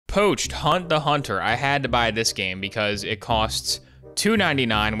Poached, Hunt the Hunter. I had to buy this game because it costs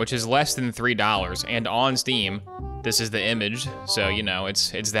 $2.99, which is less than $3, and on Steam, this is the image, so you know,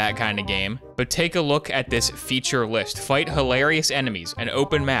 it's that kind of game. But take a look at this feature list. Fight hilarious enemies, an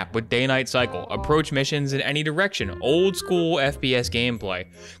open map with day-night cycle, approach missions in any direction, old school FPS gameplay,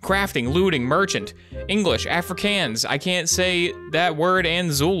 crafting, looting, merchant, English, Afrikaans, I can't say that word,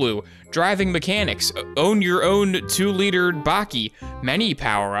 and Zulu, driving mechanics, own your own 2-liter baki, many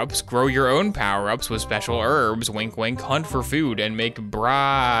power-ups, grow your own power-ups with special herbs, wink wink, hunt for food, and make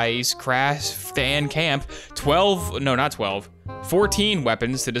braais, craft, and camp, 14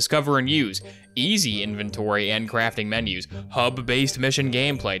 weapons to discover and use, easy inventory and crafting menus, hub-based mission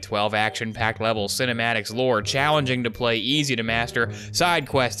gameplay, 12 action-packed levels, cinematics, lore, challenging to play, easy to master, side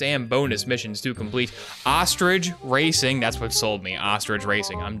quests, and bonus missions to complete. Ostrich Racing, that's what sold me, Ostrich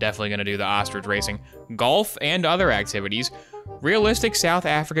Racing. I'm definitely gonna do the Ostrich Racing. Golf and other activities, realistic South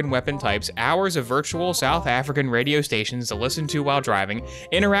African weapon types, hours of virtual South African radio stations to listen to while driving,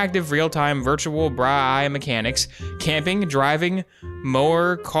 interactive real-time virtual braai mechanics, camping, driving,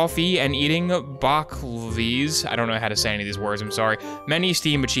 mower, coffee, and eating baklies. I don't know how to say any of these words, I'm sorry. Many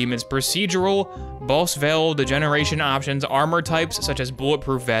Steam achievements, procedural, Bosveld degeneration options, armor types such as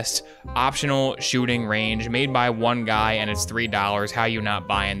bulletproof vests, optional shooting range, made by one guy, and it's $3. How you not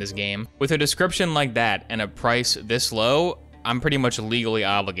buying this game? With a description like that and a price this low, I'm pretty much legally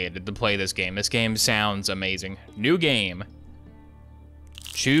obligated to play this game. This game sounds amazing. New game.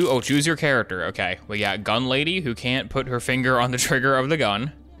 Choose your character. Okay, we got gun lady who can't put her finger on the trigger of the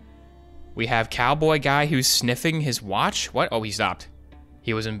gun. We have cowboy guy who's sniffing his watch. What? Oh, he stopped.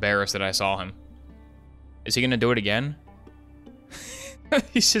 He was embarrassed that I saw him. Is he gonna do it again?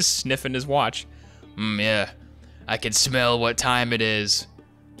 He's just sniffing his watch. Yeah, I can smell what time it is.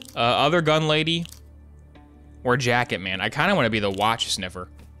 Other gun lady. Or jacket man. I kind of want to be the watch sniffer.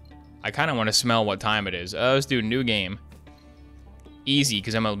 I kind of want to smell what time it is. Let's do new game. Easy,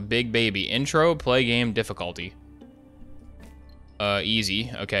 because I'm a big baby. Intro, play game, difficulty.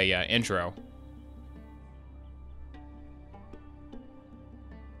 Easy. Okay, yeah, intro.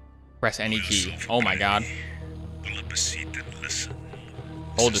 Press any key. Oh my god.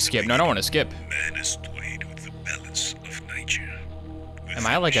 Hold to skip. No, I don't want to skip. Am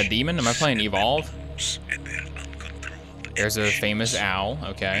I like a demon? Am I playing Evolve? There's a famous owl,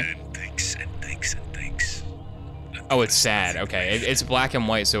 okay. Oh, it's sad, okay. It's black and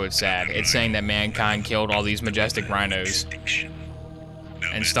white, so it's sad. It's saying that mankind killed all these majestic rhinos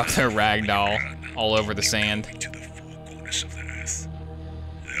and stuck their ragdoll all over the sand.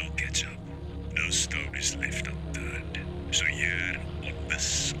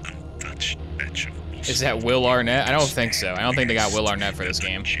 Is that Will Arnett? I don't think so. I don't think they got Will Arnett for this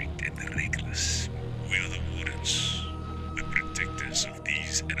game.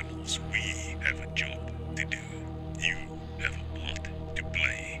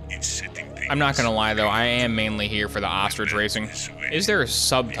 I'm not gonna lie though, I am mainly here for the Ostrich Racing. Is there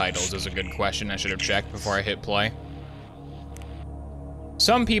subtitles is a good question I should have checked before I hit play.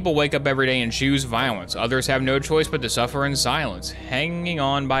 Some people wake up every day and choose violence. Others have no choice but to suffer in silence, hanging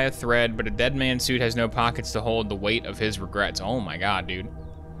on by a thread, but a dead man's suit has no pockets to hold the weight of his regrets. Oh my god, dude.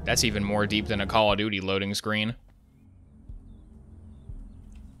 That's even more deep than a Call of Duty loading screen.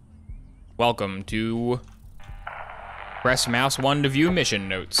 Welcome to... Press mouse 1 to view mission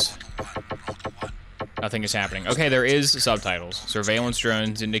notes. Nothing is happening. Okay, there is subtitles. Surveillance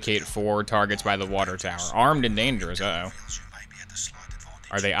drones indicate 4 targets by the water tower. Armed and dangerous, uh-oh.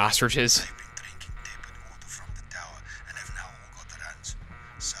 Are they ostriches?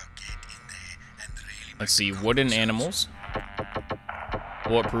 Let's see, wooden animals.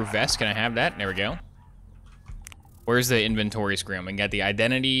 Bulletproof vest, can I have that? There we go. Where's the inventory screen? We got the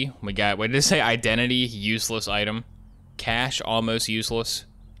identity, we got, what did it say? Identity, useless item. Cash, almost useless.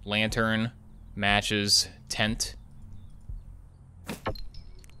 Lantern, matches, tent.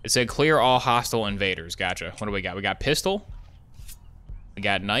 It said clear all hostile invaders. Gotcha. What do we got? We got pistol. We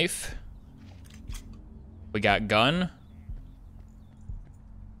got knife. We got gun.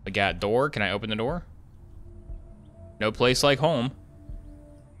 We got door. Can I open the door? No place like home.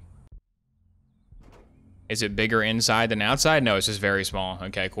 Is it bigger inside than outside? No, it's just very small.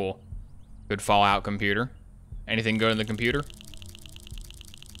 Okay, cool. Good Fallout computer. Anything good in the computer?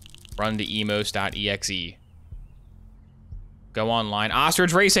 Run to emos.exe. Go online.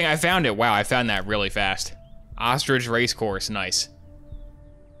 Ostrich Racing, I found it. Wow, I found that really fast. Ostrich Race Course, nice.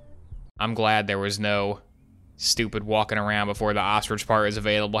 I'm glad there was no stupid walking around before the ostrich part is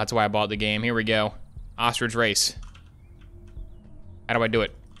available. That's why I bought the game. Here we go. Ostrich Race. How do I do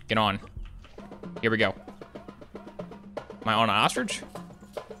it? Get on. Here we go. Am I on an ostrich?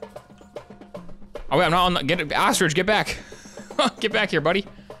 Oh wait, I'm not on the, get it, Ostrich, get back. Get back here, buddy.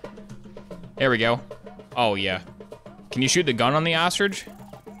 There we go. Oh yeah. Can you shoot the gun on the ostrich?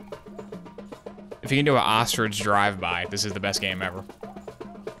 If you can do an ostrich drive-by, this is the best game ever.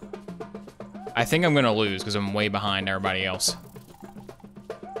 I think I'm gonna lose because I'm way behind everybody else.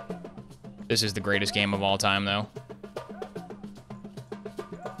 This is the greatest game of all time though.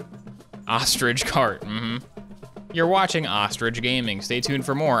 Ostrich cart, You're watching Ostrich Gaming. Stay tuned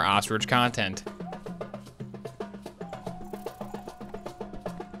for more ostrich content.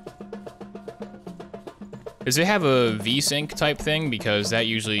 Does it have a V-Sync type thing? Because that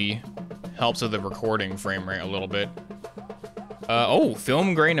usually helps with the recording frame rate a little bit. Oh,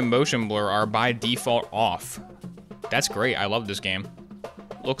 film grain and motion blur are by default off. That's great, I love this game.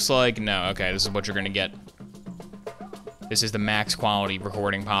 Looks like, no, okay, this is what you're gonna get. This is the max quality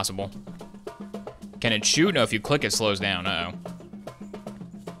recording possible. Can it shoot? No, if you click it slows down, uh-oh.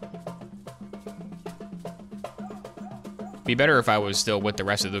 Be better if I was still with the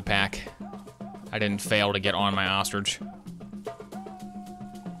rest of the pack. I didn't fail to get on my ostrich.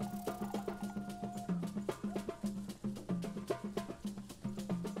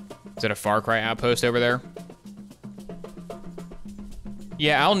 Is it a Far Cry outpost over there?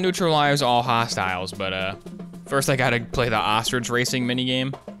 Yeah, I'll neutralize all hostiles, but first I gotta play the Ostrich Racing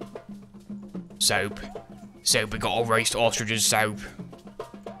minigame. Soap. Soap, we gotta race ostriches, soap.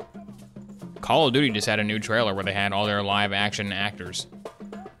 Call of Duty just had a new trailer where they had all their live action actors.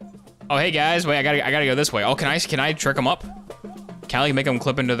 Oh, hey guys, wait, I gotta go this way. Oh, can I trick them up? Can I make them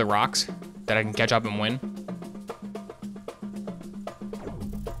clip into the rocks that I can catch up and win?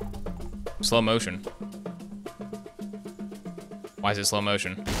 Slow motion. Why is it slow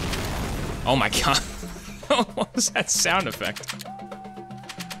motion? Oh my god. What was that sound effect?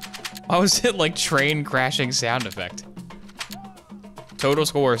 Why was it like train crashing sound effect? Total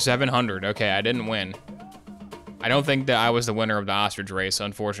score 700. Okay, I didn't win. I don't think that I was the winner of the ostrich race,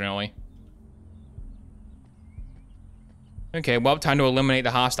 unfortunately. Okay, well, time to eliminate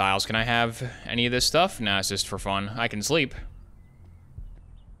the hostiles. Can I have any of this stuff? Nah, it's just for fun. I can sleep.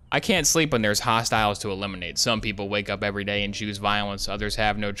 I can't sleep when there's hostiles to eliminate. Some people wake up every day and choose violence. Others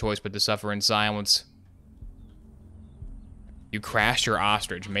have no choice but to suffer in silence. You crashed your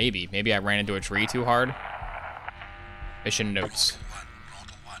ostrich. Maybe. Maybe I ran into a tree too hard. Mission notes.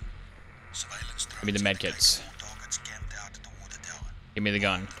 Give me the medkits. Give me the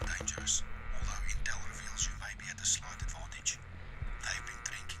gun.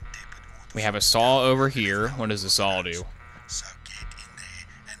 We have a saw over here. What does the saw do?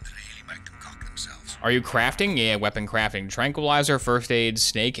 Are you crafting? Yeah, weapon crafting. Tranquilizer, first aid,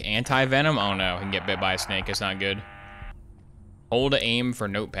 snake, anti-venom. Oh no, he can get bit by a snake. It's not good. Hold aim for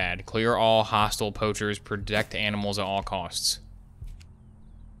notepad. Clear all hostile poachers. Protect animals at all costs.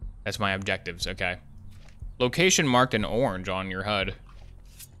 That's my objectives, okay. Location marked in orange on your HUD.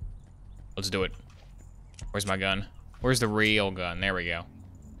 Let's do it. Where's my gun? Where's the real gun? There we go.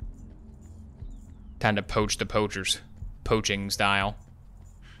 Time to poach the poachers. Poaching style.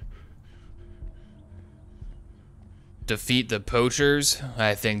 Defeat the poachers.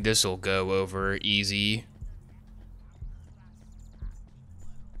 I think this'll go over easy.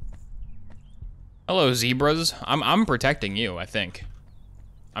 Hello, zebras. I'm protecting you, I think.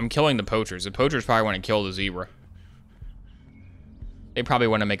 I'm killing the poachers. The poachers probably want to kill the zebra. They probably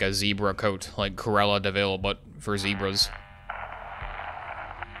want to make a zebra coat, like Cruella de Vil, but for zebras.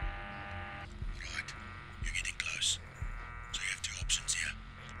 Right, you're getting close. So you have two options here.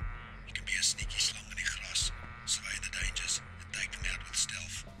 You can be a sneaky slung in the grass, survey the dangers, and take them out with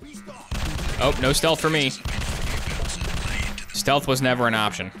stealth. Oh, no stealth for me. Stealth was never an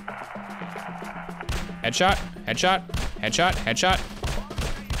option. Headshot, headshot, headshot, headshot.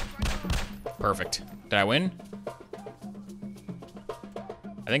 Perfect. Did I win?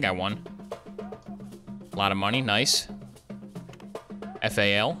 I think I won. A lot of money, nice.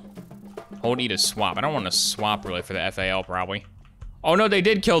 FAL. Hold E to swap. I don't want to swap really for the FAL probably. Oh no, they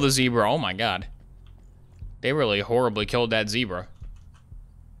did kill the zebra. Oh my god. They really horribly killed that zebra.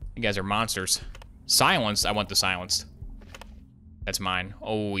 You guys are monsters. Silenced, I want the silenced. That's mine.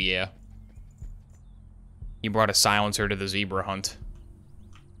 Oh yeah. He brought a silencer to the zebra hunt.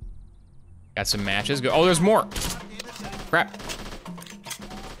 Got some matches. Go. Oh, there's more. Crap.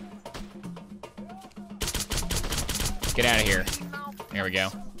 Get out of here. There we go.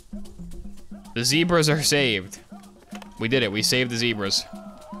 The zebras are saved. We did it. We saved the zebras.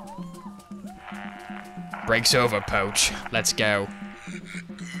 Breaks over, Poach. Let's go. Good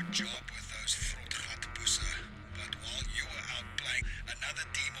job with those Frotratbussen. But while you were out playing, another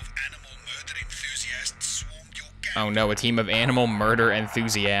team of animal murder enthusiasts swarmed your camp. Oh no, a team of animal murder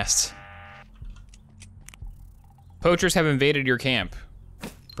enthusiasts. Poachers have invaded your camp.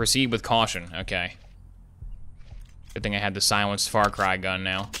 Proceed with caution. Okay. Good thing I had the silenced Far Cry gun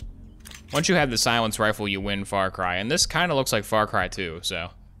now. Once you have the silenced rifle, you win Far Cry. And this kind of looks like Far Cry 2,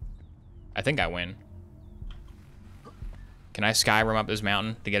 so I think I win. Can I Skyrim up this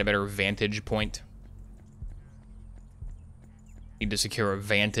mountain to get a better vantage point? Need to secure a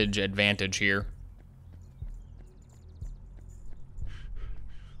vantage advantage here.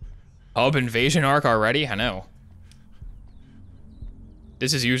 Hub invasion arc already? I know.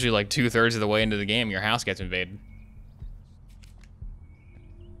 This is usually like 2/3 of the way into the game, your house gets invaded.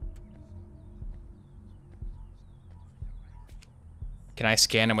 Can I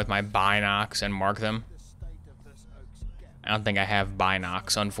scan them with my binocs and mark them? I don't think I have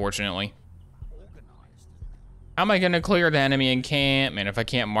binocs, unfortunately. How am I gonna clear the enemy encampment if I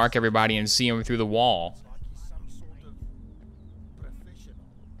can't mark everybody and see them through the wall?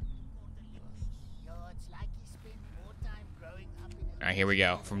 Alright, here we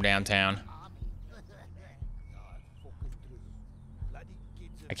go, from downtown.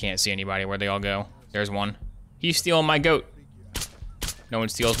 I can't see anybody. Where'd they all go? There's one. He's stealing my goat. No one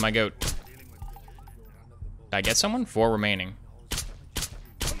steals my goat. Did I get someone? 4 remaining.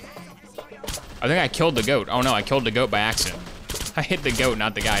 I think I killed the goat. Oh no, I killed the goat by accident. I hit the goat,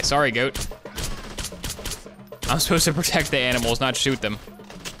 not the guy. Sorry, goat. I'm supposed to protect the animals, not shoot them.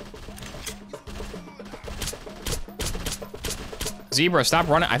 Zebra, stop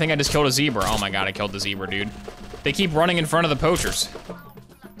running. I think I just killed a zebra. Oh my god, I killed the zebra, dude. They keep running in front of the poachers.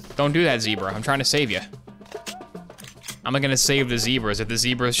 Don't do that, zebra. I'm trying to save you. I'm not gonna save the zebras if the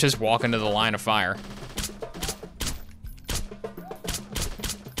zebras just walk into the line of fire.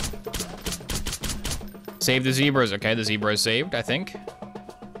 Save the zebras. Okay, the zebra is saved, I think.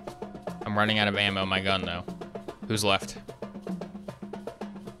 I'm running out of ammo in my gun, though. Who's left?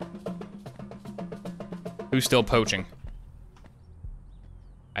 Who's still poaching?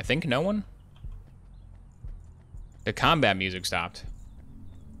 I think no one? The combat music stopped.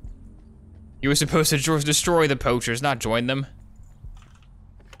 You were supposed to destroy the poachers, not join them.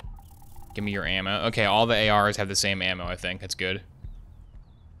 Give me your ammo. Okay, all the ARs have the same ammo, I think. That's good.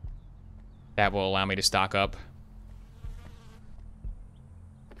 That will allow me to stock up.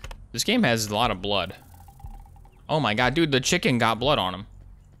 This game has a lot of blood. Oh my god, dude, the chicken got blood on him.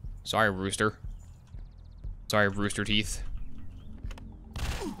 Sorry, Rooster. Sorry, Rooster Teeth.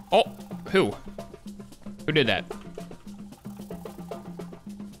 Oh, who? Who did that?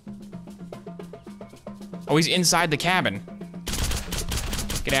 Oh, he's inside the cabin.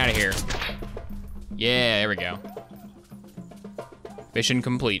 Get out of here. Yeah, there we go. Mission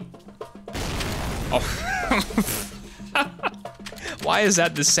complete. Oh. Why is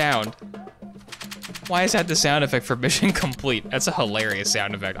that the sound? Why is that the sound effect for mission complete? That's a hilarious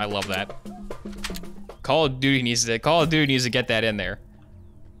sound effect. I love that. Call of Duty needs to get that in there.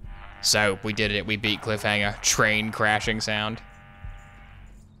 So, we did it. We beat Cliffhanger. Train crashing sound.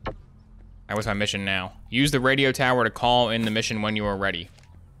 Alright, what's my mission now? Use the radio tower to call in the mission when you are ready.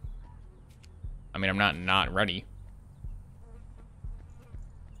 I mean, I'm not ready.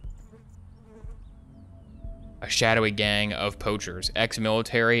 A shadowy gang of poachers,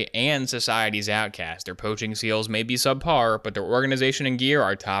 ex-military and society's outcasts. Their poaching skills may be subpar, but their organization and gear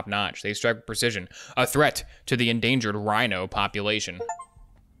are top-notch. They strike with precision. A threat to the endangered rhino population.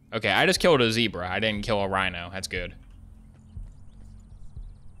 Okay, I just killed a zebra. I didn't kill a rhino. That's good.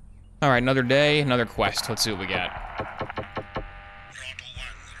 All right, another day, another quest. Let's see what we got. Rattle 1,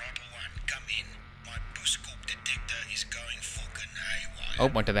 come in. My bushscope detector is going fucking haywire.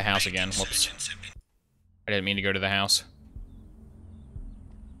 Oh, went to the house again. Whoops. I didn't mean to go to the house.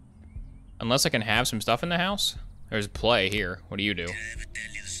 Unless I can have some stuff in the house? There's play here. What do you do? Can I ever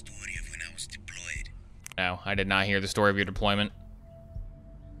tell you the story of when I was deployed? No, I did not hear the story of your deployment.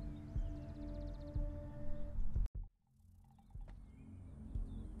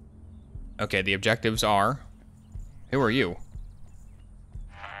 Okay, the objectives are... Who are you?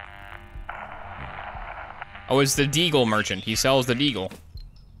 Oh, it's the Deagle merchant. He sells the Deagle.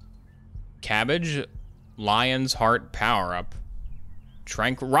 Cabbage, Lion's Heart power-up.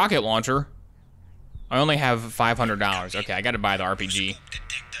 Rocket launcher. I only have $500. Okay, I gotta buy the RPG.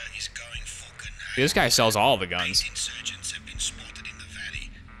 This guy sells all the guns. Insurgents have been spotted in the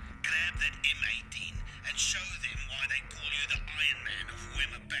valley. Grab that M18 and show them why they call you the Iron Man of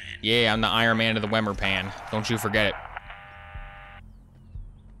Wemmerpan. Yeah, I'm the Iron Man of the Wemmerpan. Don't you forget it.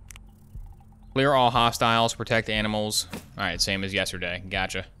 Clear all hostiles, protect animals. Alright, same as yesterday.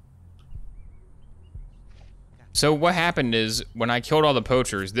 Gotcha. So what happened is, when I killed all the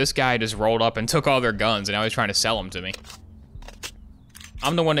poachers, this guy just rolled up and took all their guns, and now he's trying to sell them to me.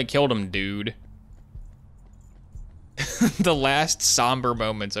 I'm the one that killed him, dude. The last somber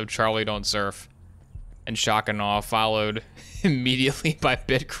moments of Charlie Don't Surf and Shock and Awe followed immediately by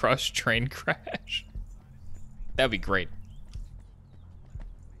Bit Crush train crash. That'd be great.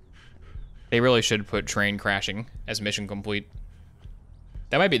 They really should put train crashing as mission complete.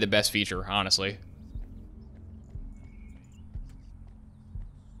 That might be the best feature, honestly.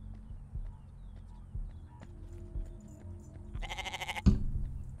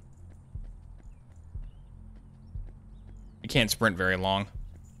 You can't sprint very long.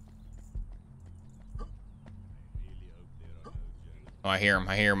 Oh, I hear him.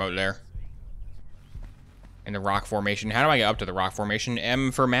 I hear him out there. In the rock formation. How do I get up to the rock formation?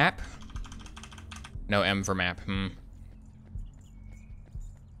 M for map? No, M for map.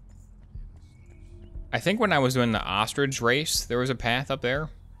 I think when I was doing the Ostrich race, there was a path up there.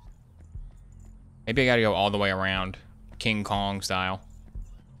 Maybe I gotta go all the way around. King Kong style.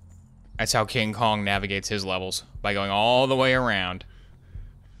 That's how King Kong navigates his levels. By going all the way around.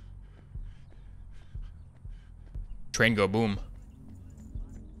 Train go boom.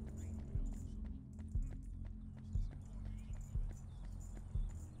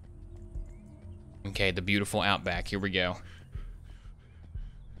 Okay, the beautiful outback. Here we go.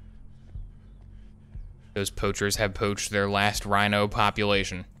 Those poachers have poached their last rhino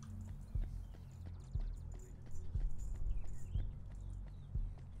population.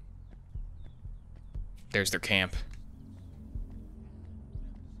 There's their camp.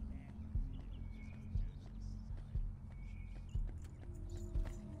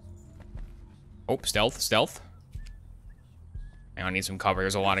 Oh, stealth, stealth. I need some cover.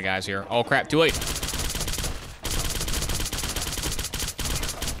 There's a lot of guys here. Oh crap, too late.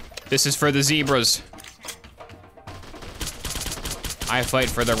 This is for the zebras. I fight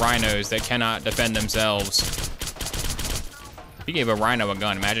for the rhinos that cannot defend themselves. If you gave a rhino a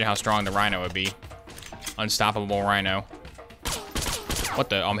gun, imagine how strong the rhino would be. Unstoppable rhino. What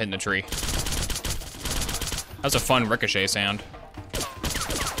the? Oh, I'm hitting the tree. That's a fun ricochet sound.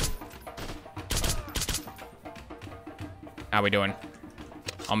 How we doing?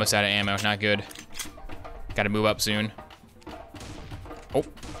 Almost out of ammo, not good. Gotta move up soon. Oh.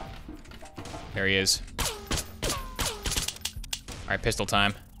 There he is. Alright, pistol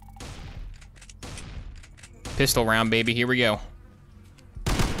time. Pistol round, baby, here we go.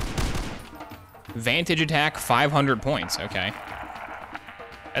 Vantage attack, 500 points, okay.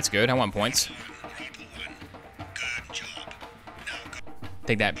 That's good, I want points.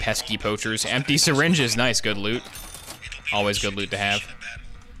 Take that, pesky poachers. Empty syringes, nice, good loot. Always good loot to have.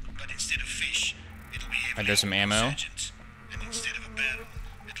 Alright, there's some ammo.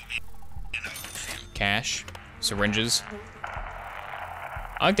 Cash. Syringes.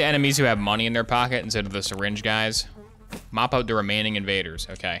 I like the enemies who have money in their pocket instead of the syringe guys. Mop out the remaining invaders.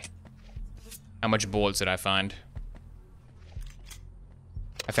 Okay. How much bullets did I find?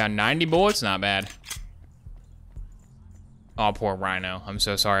 I found 90 bullets? Not bad. Oh, poor Rhino. I'm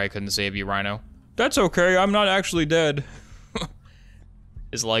so sorry I couldn't save you, Rhino. That's okay, I'm not actually dead.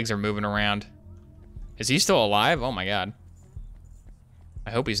 His legs are moving around. Is he still alive? Oh my god.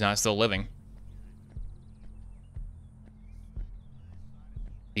 I hope he's not still living.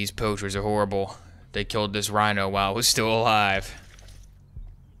 These poachers are horrible. They killed this rhino while it was still alive.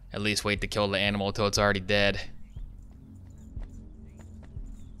 At least wait to kill the animal until it's already dead.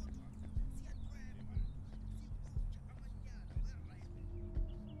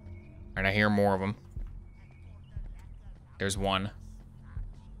 Alright, I hear more of them. There's one.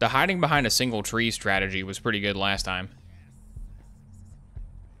 The hiding behind a single tree strategy was pretty good last time.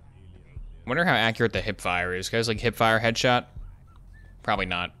 Wonder how accurate the hip fire is. Guys like hip fire headshot? Probably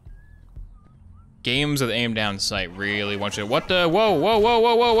not. Games with aim down sight really want you to. What the? Whoa, whoa, whoa,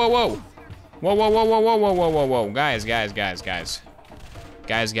 whoa, whoa, whoa, whoa. Whoa, whoa, whoa, whoa, whoa, whoa, whoa, whoa, whoa. Guys, guys, guys, guys.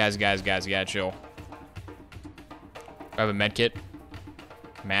 Guys, guys, guys, guys, you gotta chill. I have a med kit.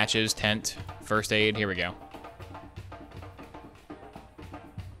 Matches, tent, first aid. Here we go.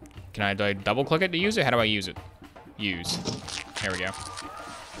 Do I double click it to use it? How do I use it? Use. There we go.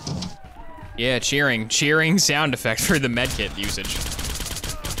 Yeah, cheering. Cheering sound effect for the medkit usage.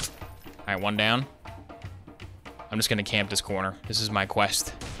 Alright, one down. I'm just gonna camp this corner. This is my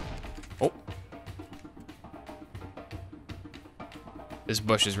quest. Oh. This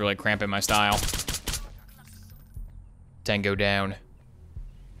bush is really cramping my style. Tango down.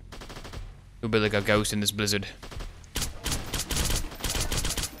 You'll be like a ghost in this blizzard.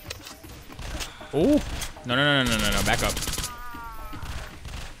 Oh! No, no, no, no, no, no, back up.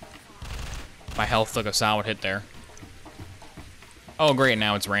 My health took a solid hit there. Oh, great,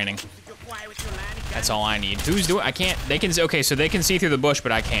 now it's raining. That's all I need. Who's doing? I can't. They can. Okay, so they can see through the bush,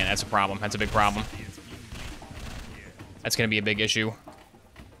 but I can't. That's a problem. That's a big problem. That's gonna be a big issue.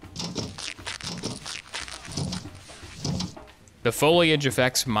 The foliage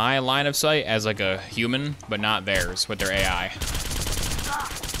affects my line of sight as like a human, but not theirs with their AI.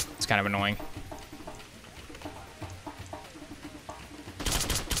 It's kind of annoying.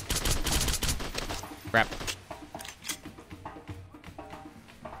 Crap.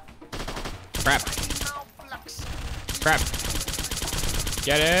 Crap. Crap.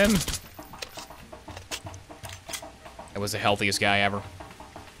 Get him. That was the healthiest guy ever.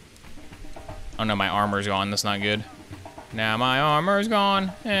 Oh no, my armor's gone. That's not good. Now my armor's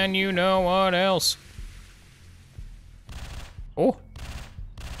gone, and you know what else. Oh.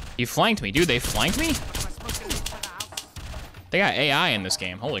 He flanked me. Dude, they flanked me? They got AI in this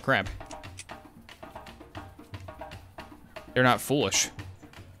game. Holy crap. They're not foolish.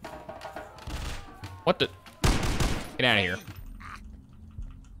 What the? Get out of here.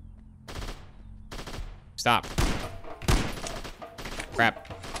 Stop. Crap.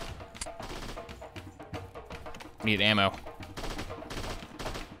 Need ammo.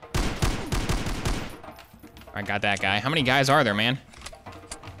 I got that guy. How many guys are there, man?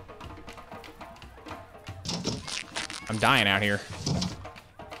 I'm dying out here.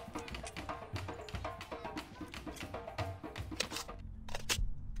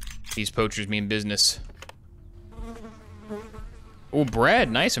 These poachers mean business. Oh, bread.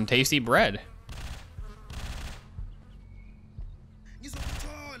 Nice, some tasty bread.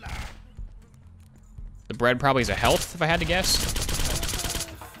 The bread probably is a health, if I had to guess.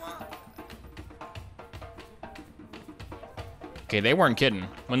 Okay, they weren't kidding.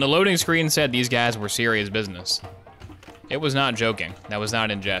 When the loading screen said these guys were serious business, it was not joking. That was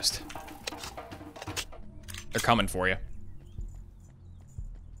not in jest. They're coming for you.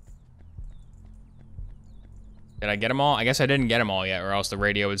 Did I get them all? I guess I didn't get them all yet, or else the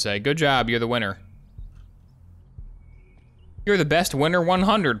radio would say, good job, you're the winner. You're the best winner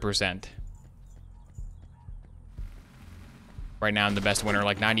 100%. Right now I'm the best winner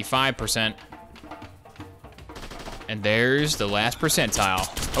like 95%. And there's the last percentile,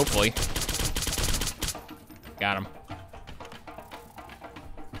 hopefully. Got him.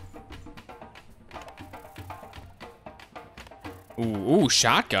 Ooh,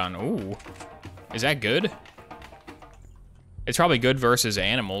 shotgun, ooh. Is that good? It's probably good versus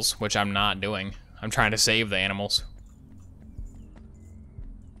animals, which I'm not doing. I'm trying to save the animals.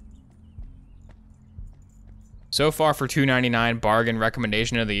 So far for $2.99, bargain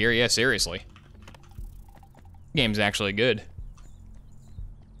recommendation of the year. Yeah, seriously. Game's actually good.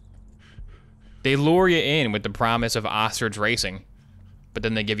 They lure you in with the promise of Ostrich Racing, but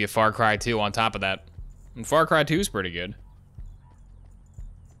then they give you Far Cry 2 on top of that. And Far Cry 2 is pretty good.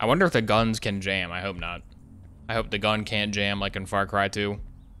 I wonder if the guns can jam. I hope not. I hope the gun can't jam like in Far Cry 2.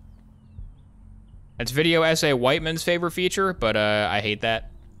 That's Video Essay Whiteman's favorite feature, but I hate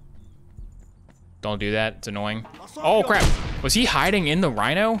that. Don't do that, it's annoying. Oh crap, was he hiding in the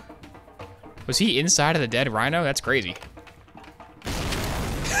rhino? Was he inside of the dead rhino? That's crazy.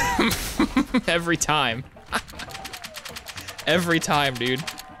 Every time. Every time, dude.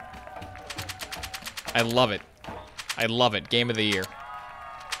 I love it. I love it, game of the year.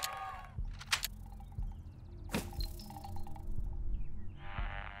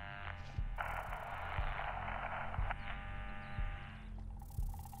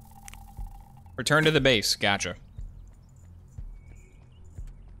 Return to the base, gotcha.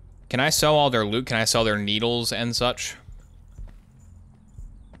 Can I sell all their loot? Can I sell their needles and such?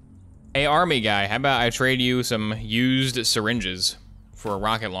 Hey, army guy, how about I trade you some used syringes for a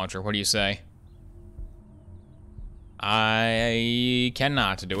rocket launcher? What do you say? I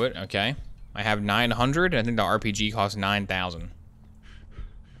cannot do it, okay. I have 900, I think the RPG costs 9,000.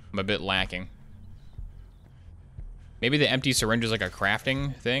 I'm a bit lacking. Maybe the empty syringe is like a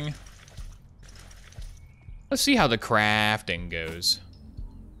crafting thing? Let's see how the crafting goes.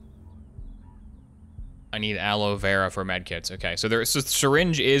 I need aloe vera for medkits. Okay, so the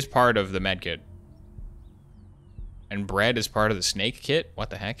syringe is part of the medkit. And bread is part of the snake kit? What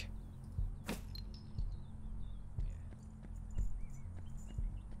the heck?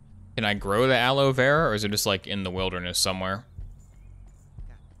 Can I grow the aloe vera, or is it just like in the wilderness somewhere?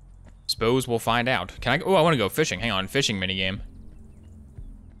 Suppose we'll find out. Can I? Oh, I want to go fishing. Hang on, fishing minigame.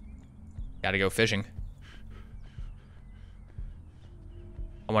 Gotta go fishing.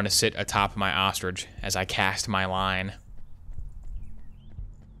 I want to sit atop my ostrich as I cast my line.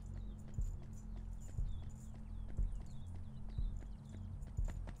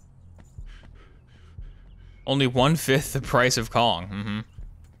 Only 1/5 the price of Kong.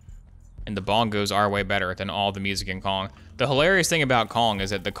 And the bongos are way better than all the music in Kong. The hilarious thing about Kong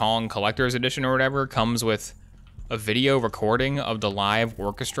is that the Kong Collector's Edition or whatever comes with a video recording of the live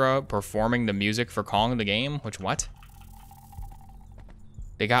orchestra performing the music for Calling the Game? Which, what?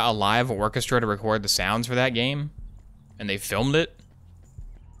 They got a live orchestra to record the sounds for that game? And they filmed it?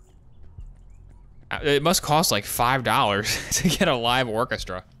 It must cost like $5 to get a live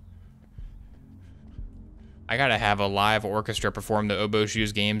orchestra. I gotta have a live orchestra perform the Oboe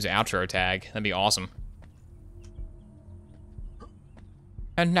Shoes Games outro tag. That'd be awesome.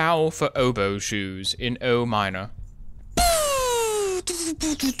 And now for Oboe Shoes in O minor.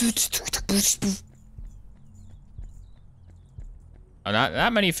 Not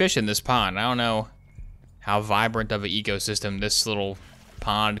that many fish in this pond. I don't know how vibrant of an ecosystem this little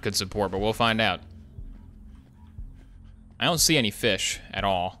pond could support, but we'll find out. I don't see any fish at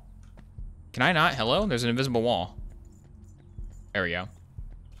all. Can I not? Hello? There's an invisible wall. There we go.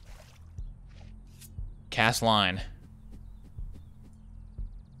 Cast line.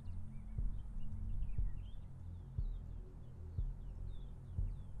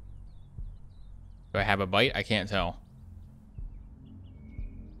 Do I have a bite? I can't tell.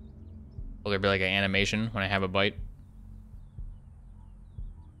 Will there be like an animation when I have a bite?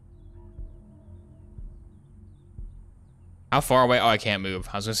 How far away? Oh, I can't move.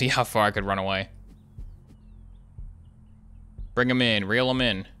 I was gonna see how far I could run away. Bring him in. Reel him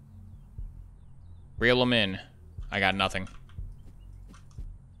in. Reel him in. I got nothing.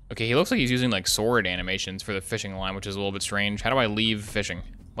 Okay, he looks like he's using like sword animations for the fishing line, which is a little bit strange. How do I leave fishing?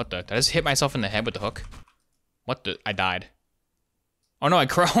 What the? Did I just hit myself in the head with the hook? What the? I died. Oh no, I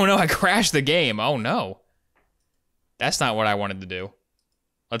crashed the game. Oh no. That's not what I wanted to do.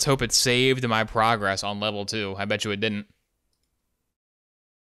 Let's hope it saved my progress on level 2. I bet you it didn't.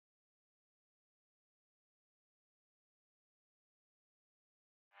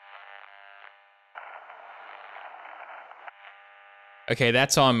 Okay,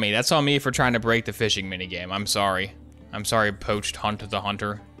 that's on me. That's on me for trying to break the fishing minigame. I'm sorry. I'm sorry, Poached Hunt the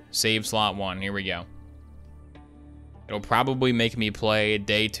Hunter. Save slot 1. Here we go. It'll probably make me play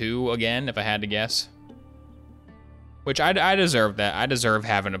day 2 again, if I had to guess. Which I deserve that. I deserve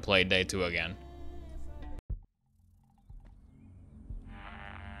having to play day 2 again.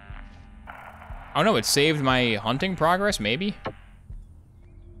 Oh no, it saved my hunting progress, maybe?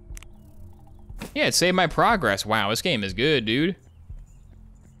 Yeah, it saved my progress. Wow, this game is good, dude.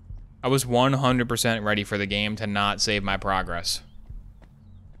 I was 100% ready for the game to not save my progress.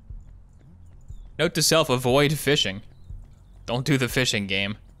 Note to self, avoid fishing. Don't do the fishing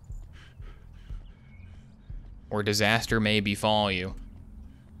game. Or disaster may befall you.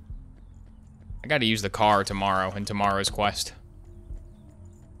 I gotta use the car tomorrow in tomorrow's quest.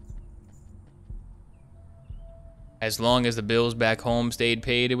 As long as the bills back home stayed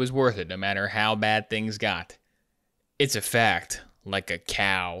paid, it was worth it, no matter how bad things got. It's a fact, like a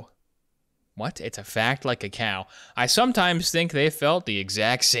cow. What? It's a fact like a cow. I sometimes think they felt the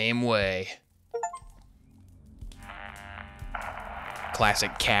exact same way.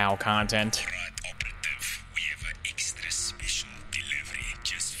 Classic cow content. Alright, operative, we have an extra special delivery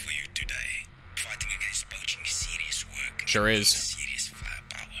just for you today. Fighting against poaching is serious work. Sure is. Serious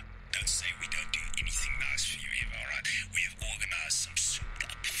firepower. Don't say we don't do anything nice for you ever, alright? We have organized some souped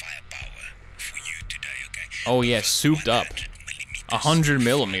up firepower for you today, okay? Oh yeah, souped up. 100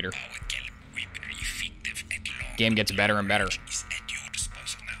 millimeter. Game gets better and better. Is at your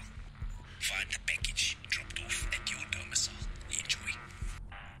disposal now. Find the package dropped off at your domicile. Enjoy.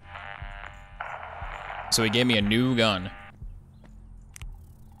 So he gave me a new gun.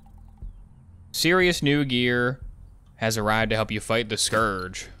 Serious new gear has arrived to help you fight the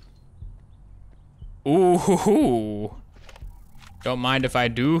Scourge. Ooh hoo hoo. Don't mind if I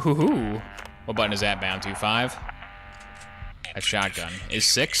do hoo hoo. What button is that bound to? 5? A shotgun. Is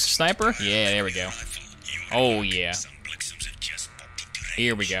 6 sniper? Yeah, there we go. Oh yeah.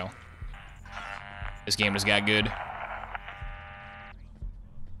 Here we go. This game just got good.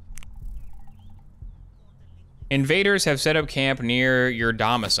 Invaders have set up camp near your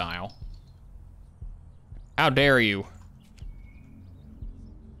domicile. How dare you?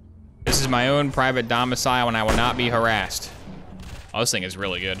 This is my own private domicile and I will not be harassed. Oh, this thing is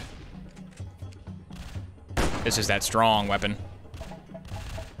really good. This is that strong weapon.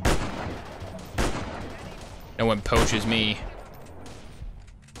 No one poaches me.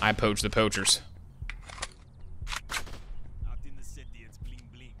 I poach the poachers. Out in the city, it's bling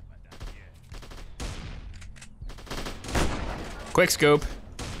bling, but Quick scope.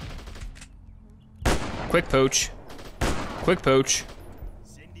 Quick poach. Quick poach.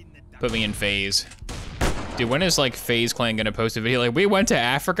 Put me in phase. Dude, when is like FaZe Clan gonna post a video like we went to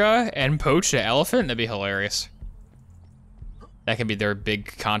Africa and poached an elephant? That'd be hilarious. That could be their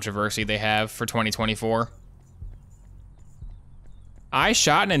big controversy they have for 2024. I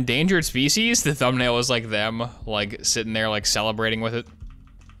shot an endangered species? The thumbnail was like them, like sitting there like celebrating with it.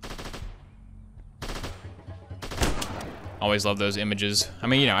 Always love those images. I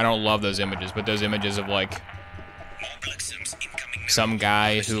mean, you know, I don't love those images, but those images of like some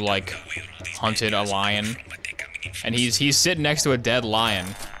guy who like hunted a lion and he's sitting next to a dead lion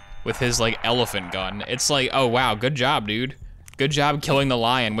with his like elephant gun. It's like, oh wow, good job, dude. Good job killing the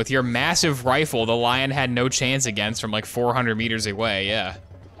lion. With your massive rifle, the lion had no chance against from like 400 meters away, yeah.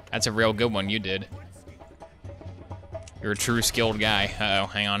 That's a real good one you did. You're a true skilled guy. Uh-oh,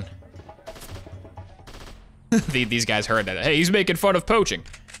 hang on. These guys heard that. Hey, he's making fun of poaching.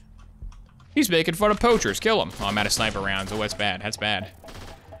 He's making fun of poachers, kill him. Oh, I'm out of sniper rounds, oh, that's bad, that's bad.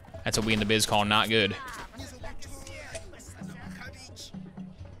 That's what we in the biz call not good.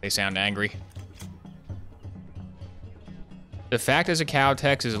 They sound angry. The fact is a cow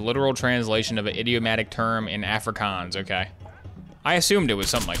text is a literal translation of an idiomatic term in Afrikaans, okay. I assumed it was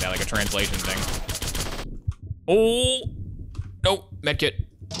something like that, like a translation thing. Oh, nope, medkit.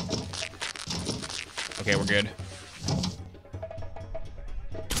 Okay, we're good.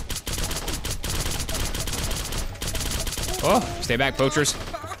 Oh, stay back, poachers.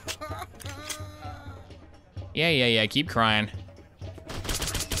 Yeah, keep crying.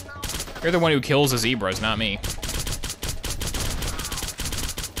 You're the one who kills the zebras, not me.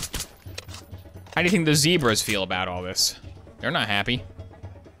 How do you think the zebras feel about all this? They're not happy.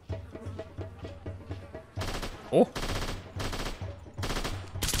 Oh.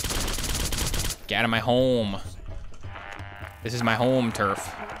 Get out of my home. This is my home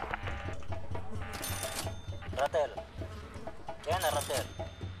turf.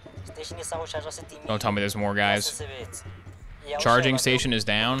 Don't tell me there's more guys. Charging station is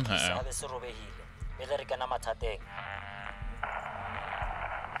down? Uh-oh.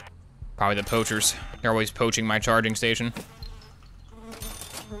 Probably the poachers. They're always poaching my charging station.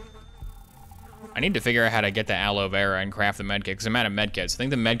 I need to figure out how to get the aloe vera and craft the medkit, because I'm out of medkits. I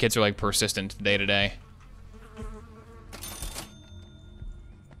think the medkits are like persistent day to day.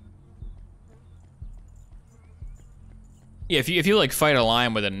 Yeah, if you like fight a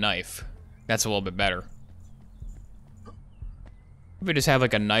lion with a knife, that's a little bit better. If we just have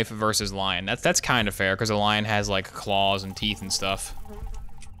like a knife versus lion, that's kind of fair, because a lion has like claws and teeth and stuff.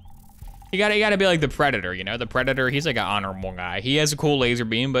 You gotta be like the Predator, you know? The Predator, he's like an honorable guy. He has a cool laser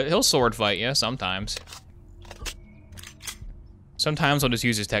beam, but he'll sword fight you sometimes. Sometimes he'll just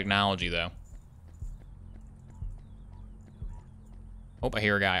use his technology, though. Oh, I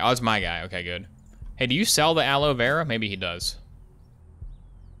hear a guy. Oh, it's my guy. Okay, good. Hey, do you sell the aloe vera? Maybe he does.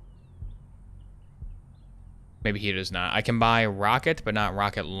 Maybe he does not. I can buy rocket, but not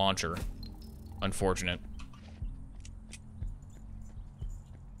rocket launcher. Unfortunate.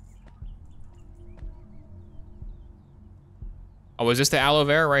 Oh, is this the aloe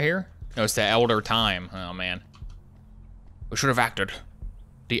vera right here? No, it's the elder time. Oh, man. We should have acted.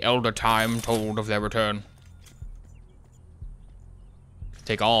 The elder time told of their return.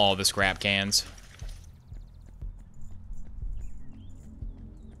 Take all the scrap cans.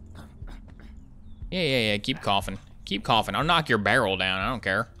 Yeah. Keep coughing. Keep coughing. I'll knock your barrel down. I don't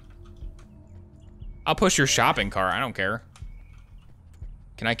care. I'll push your shopping cart. I don't care.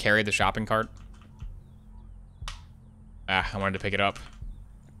 Can I carry the shopping cart? Ah, I wanted to pick it up.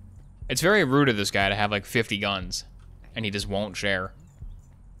 It's very rude of this guy to have like 50 guns, and he just won't share.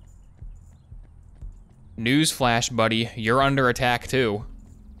 Newsflash, buddy. You're under attack, too.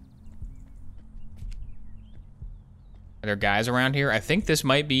 Are there guys around here? I think this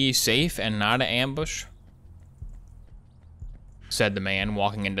might be safe and not an ambush, said the man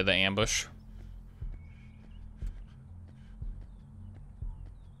walking into the ambush.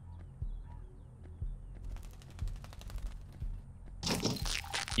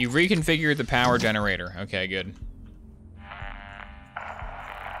 You reconfigured the power generator. Okay, good.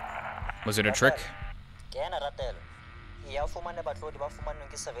 Was it a trick?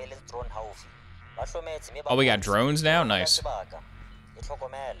 Oh, we got drones now? Nice.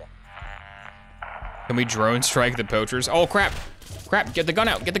 Can we drone strike the poachers? Oh, crap. Crap, get the gun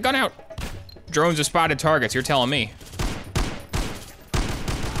out. Get the gun out. Drones have spotted targets. You're telling me.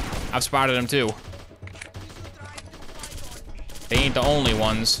 I've spotted them, too. They ain't the only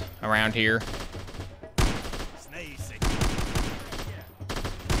ones around here.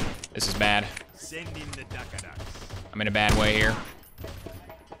 This is bad. I'm in a bad way here.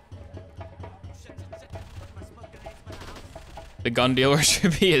 The gun dealer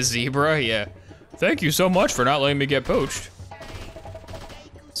should be a zebra, yeah. Thank you so much for not letting me get poached.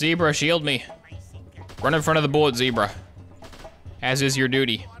 Zebra, shield me. Run in front of the bullet, zebra. As is your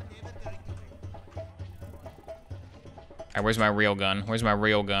duty. Alright, where's my real gun? Where's my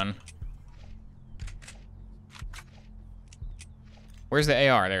real gun? Where's the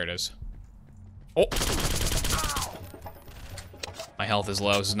AR? There it is. Oh! My health is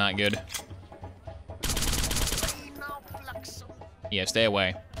low, this is not good. Yeah, stay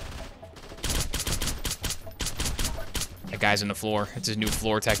away. That guy's in the floor. It's his new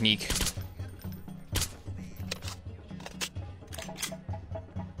floor technique.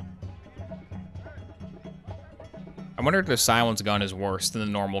 I wonder if the silence gun is worse than the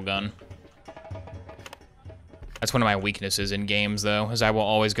normal gun. That's one of my weaknesses in games, though, is I will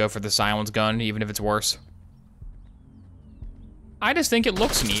always go for the silence gun, even if it's worse. I just think it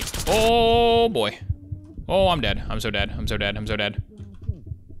looks neat. Oh, boy. Oh, I'm dead. I'm so dead. I'm so dead. I'm so dead.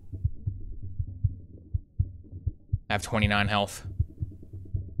 I have 29 health.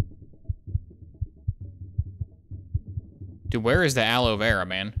 Dude, where is the aloe vera,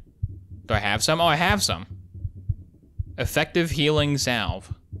 man? Do I have some? Oh, I have some. Effective healing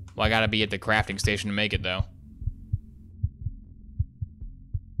salve. Well, I gotta be at the crafting station to make it, though.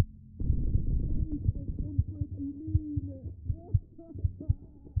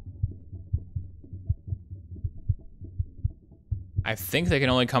 I think they can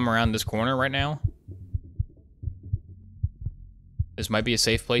only come around this corner right now. This might be a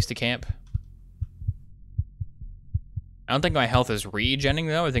safe place to camp. I don't think my health is regenning,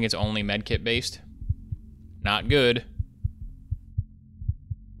 though. I think it's only medkit based. Not good.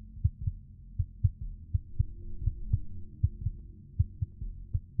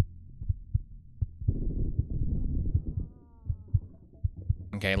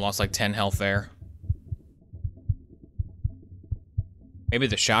 Okay, lost like 10 health there. Maybe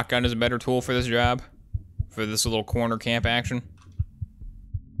the shotgun is a better tool for this job. For this little corner camp action.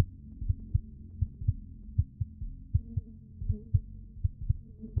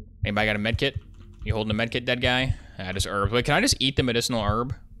 Anybody got a medkit? You holding a medkit, dead guy? Just herbs. Wait, can I just eat the medicinal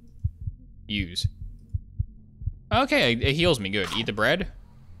herb? Use. Okay, it heals me. Good. Eat the bread.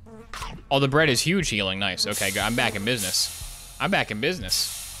 Oh, the bread is huge healing. Nice. Okay, good. I'm back in business. I'm back in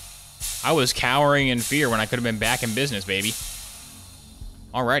business. I was cowering in fear when I could have been back in business, baby.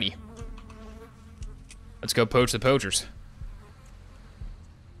 Alrighty. Let's go poach the poachers.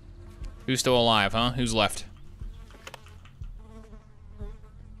 Who's still alive, huh? Who's left?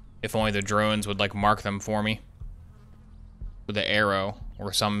 If only the drones would, like, mark them for me. With the arrow,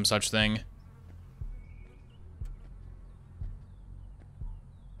 or some such thing.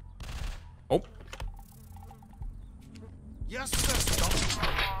 Oh. Yes, sir.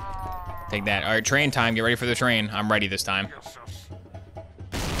 Take that. Alright, train time. Get ready for the train. I'm ready this time.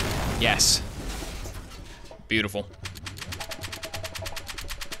 Yes. Beautiful.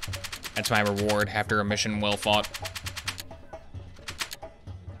 That's my reward after a mission well fought.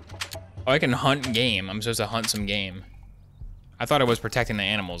 Oh, I can hunt game. I'm supposed to hunt some game. I thought I was protecting the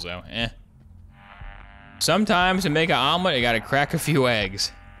animals, though. Eh. Sometimes to make an omelet, you gotta crack a few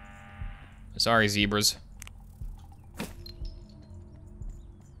eggs. Sorry, zebras.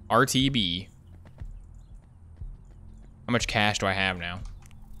 RTB. How much cash do I have now?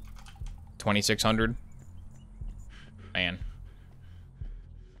 2,600? Man.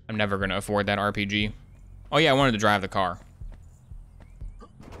 I'm never gonna afford that RPG. Oh yeah, I wanted to drive the car.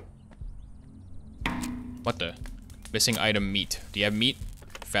 What the? Missing item, meat. Do you have meat?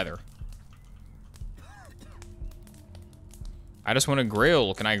 Feather. I just want to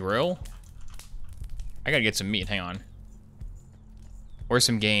grill. Can I grill? I gotta get some meat, hang on. Where's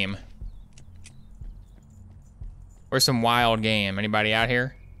some game? Where's some wild game? Anybody out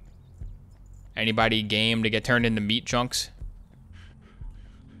here? Anybody game to get turned into meat chunks?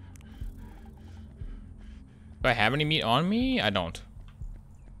 Do I have any meat on me? I don't.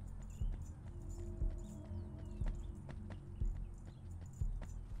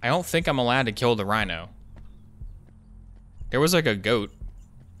 I don't think I'm allowed to kill the rhino. There was like a goat.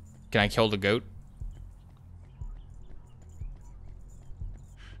 Can I kill the goat?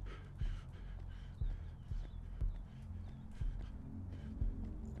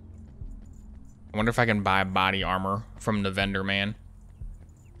 I wonder if I can buy body armor from the vendor man.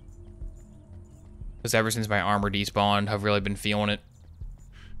 Because ever since my armor despawned, I've really been feeling it.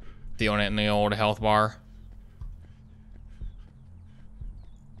 Feeling it in the old health bar.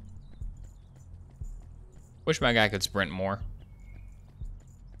 Wish my guy could sprint more.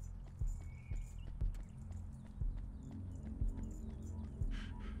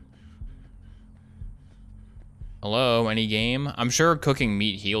 Hello, any game? I'm sure cooking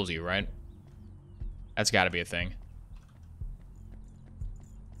meat heals you, right? That's gotta be a thing.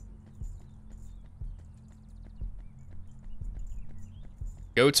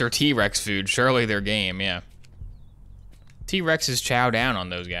 Goats are T-Rex food. Surely they're game, yeah. T-Rexes chow down on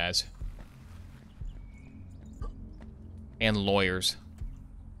those guys. And lawyers.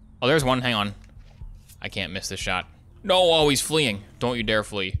 Oh, there's one. Hang on. I can't miss this shot. No, oh, he's fleeing. Don't you dare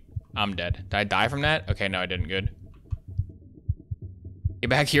flee. I'm dead. Did I die from that? Okay, no, I didn't. Good. Get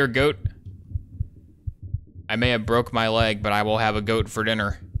back here, goat. I may have broke my leg, but I will have a goat for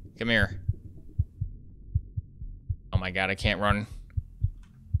dinner. Come here. Oh my god, I can't run.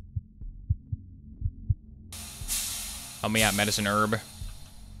 Help me out, medicine herb.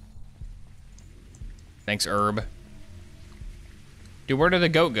 Thanks, herb. Dude, where did the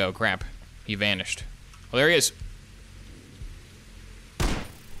goat go? Crap. He vanished. Oh, there he is. Did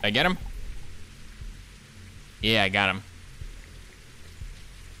I get him? Yeah, I got him.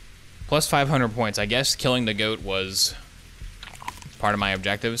 Plus 500 points. I guess killing the goat was part of my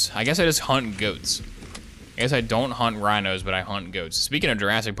objectives. I guess I just hunt goats. I guess I don't hunt rhinos, but I hunt goats. Speaking of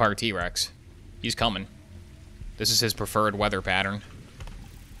Jurassic Park T-Rex, he's coming. This is his preferred weather pattern.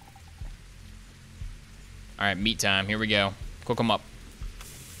 Alright, meat time. Here we go. Cook him up.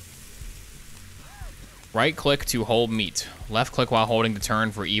 Right click to hold meat. Left click while holding the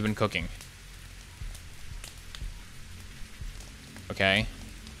turn for even cooking. Okay.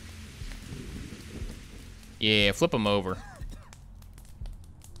 Yeah, flip him over.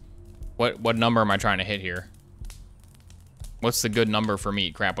 What number am I trying to hit here? What's the good number for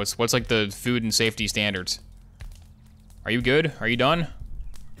meat? Crap, what's like the food and safety standards? Are you good? Are you done?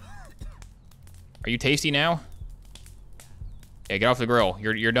 Are you tasty now? Yeah, get off the grill.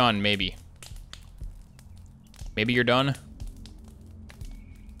 You're done, maybe. Maybe you're done.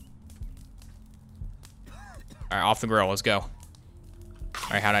 Alright, off the grill, let's go.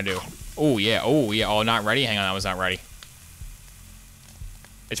 Alright, how'd I do? Oh yeah, oh, not ready? Hang on, I was not ready.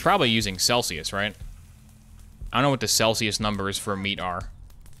 It's probably using Celsius, right? I don't know what the Celsius numbers for meat are.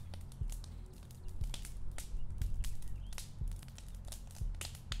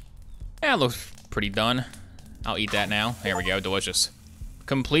 Yeah, it looks pretty done. I'll eat that now. There we go, delicious.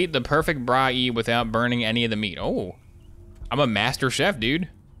 Complete the perfect braai without burning any of the meat. Oh, I'm a master chef, dude.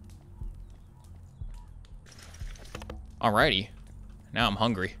 Alrighty. Now I'm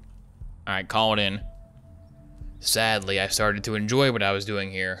hungry. Alright, call it in. Sadly, I started to enjoy what I was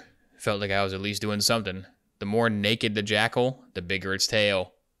doing here. Felt like I was at least doing something. The more naked the jackal, the bigger its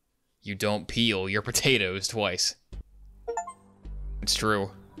tail. You don't peel your potatoes twice. It's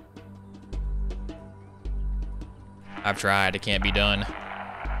true. I've tried, it can't be done. Come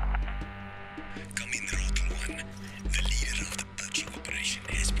in, Rotten One. The leader of the poaching operation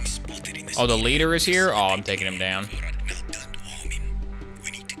has been spotted in the Oh, the leader is here? Oh, I'm taking him down. Now don't harm him. We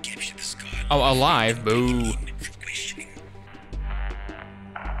need to capture the skull. Oh, alive? Boo. For questioning.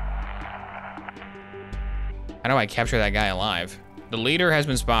 How do I capture that guy alive? The leader has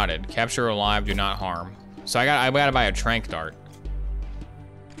been spotted. Capture alive, do not harm. So I gotta buy a trank dart.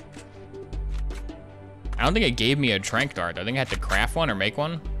 I don't think it gave me a trank dart. I think I had to craft one or make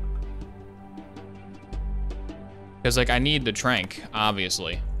one. Because, like, I need the trank,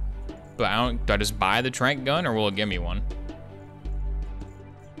 obviously. But do I just buy the trank gun or will it give me one?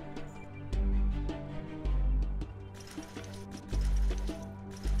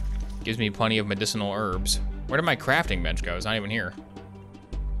 Gives me plenty of medicinal herbs. Where did my crafting bench go? It's not even here.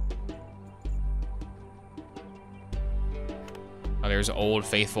 Oh, there's Old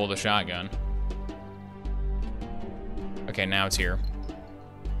Faithful the shotgun. Okay, now it's here.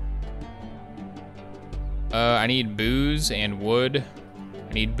 I need booze and wood.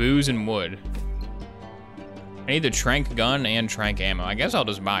 I need booze and wood. I need the trank gun and trank ammo. I guess I'll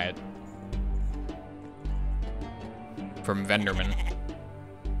just buy it. From Venderman.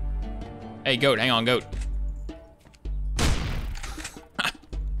 Hey, goat, hang on, goat.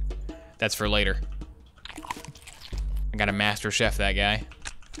 That's for later. I gotta master chef that guy.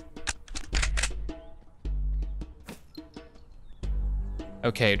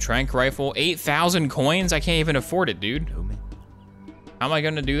 Okay, trank rifle, 8,000 coins? I can't even afford it, dude. How am I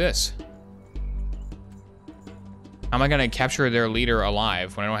gonna do this? How am I gonna capture their leader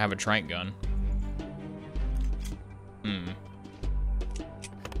alive when I don't have a trank gun? What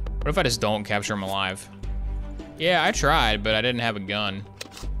if I just don't capture him alive? Yeah, I tried, but I didn't have a gun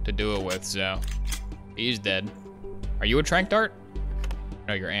to do it with, so he's dead. Are you a trank dart?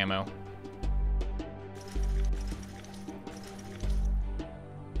 No, you're ammo.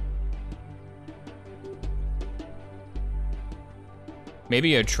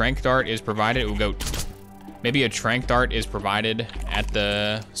 Maybe a trank dart is provided. Ooh, goat. Maybe a trank dart is provided at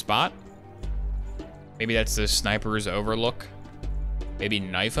the spot. Maybe that's the sniper's overlook. Maybe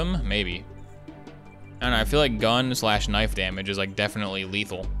knife him? Maybe. I don't know, I feel like gun/knife damage is like definitely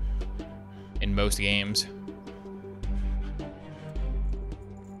lethal in most games.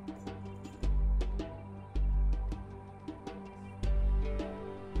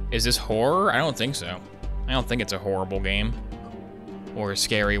 Is this horror? I don't think so. I don't think it's a horrible game. Or a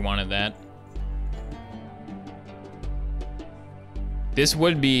scary one at that. This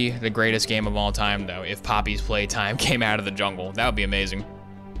would be the greatest game of all time, though, if Poppy's Playtime came out of the jungle. That would be amazing.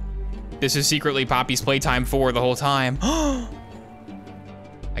 This is secretly Poppy's Playtime 4 the whole time. I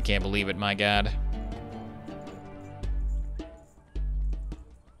can't believe it, my God.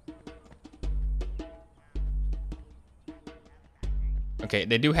 Okay,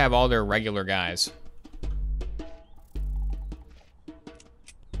 they do have all their regular guys.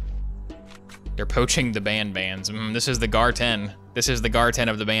 They're poaching the bands. This is the Gar 10. This is the Gar 10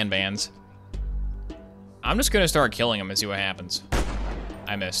 of the bands. I'm just gonna start killing them and see what happens.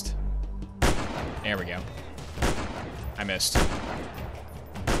 I missed. There we go. I missed.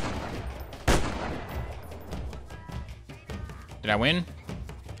 Did I win?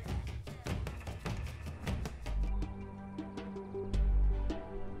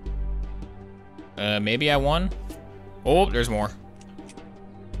 Maybe I won? Oh, there's more.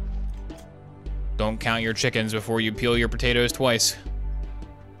 Don't count your chickens before you peel your potatoes twice.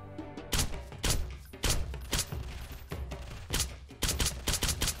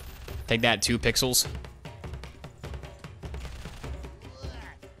 Take that, 2 pixels.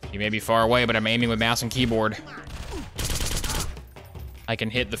 You may be far away, but I'm aiming with mouse and keyboard. I can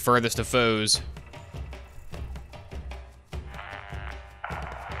hit the furthest of foes.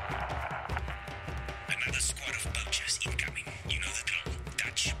 Another squad of poachers incoming. You know the drill.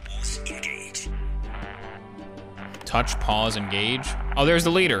 Touch, pause, engage. Touch, pause, engage. Oh, there's the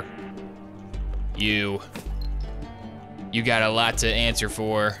leader. You got a lot to answer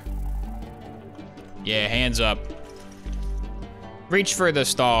for. Yeah, hands up. Reach for the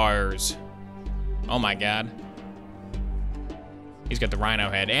stars. Oh my God. He's got the rhino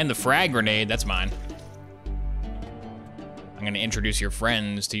head and the frag grenade. That's mine. I'm gonna introduce your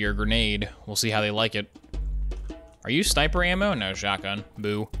friends to your grenade. We'll see how they like it. Are you sniper ammo? No, shotgun.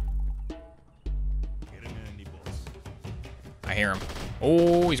 Boo. I hear him.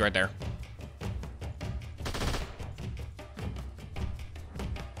 Oh, he's right there.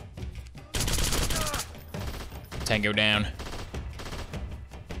 Tango down.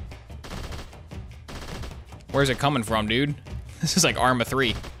 Where's it coming from, dude? This is like Arma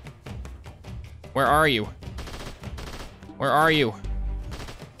 3. Where are you? Where are you?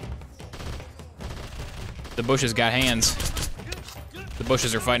 The bushes got hands. The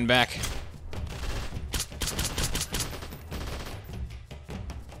bushes are fighting back.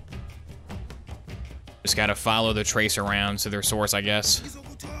 Just gotta follow the trace around to their source, I guess.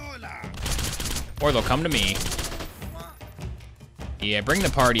 Or they'll come to me. Yeah, bring the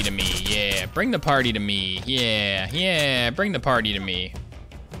party to me. Yeah, bring the party to me. Yeah, bring the party to me.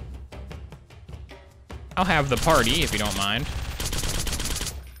 I'll have the party, if you don't mind.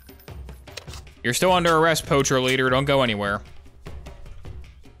 You're still under arrest, poacher leader. Don't go anywhere.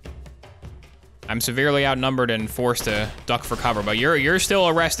 I'm severely outnumbered and forced to duck for cover, but you're still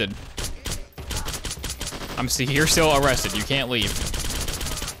arrested. You're still arrested. You can't leave.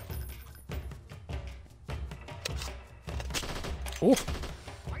 Ooh.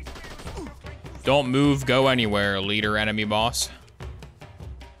 Don't move, go anywhere, leader, enemy, boss.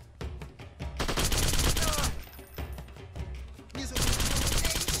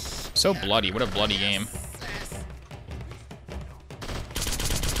 So bloody, what a bloody game.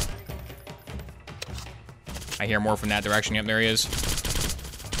 I hear more from that direction. Yep, there he is.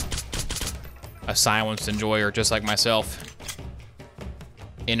 A silenced enjoyer, just like myself.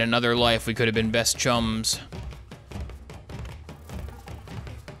 In another life, we could have been best chums.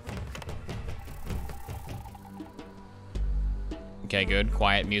 Okay, good.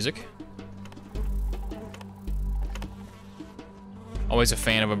 Quiet music. Always a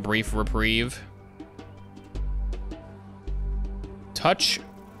fan of a brief reprieve. Touch,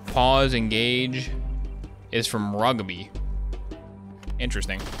 pause, engage is from rugby.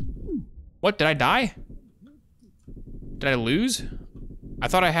 Interesting. What, did I die? Did I lose? I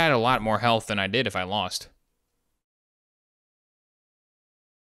thought I had a lot more health than I did if I lost.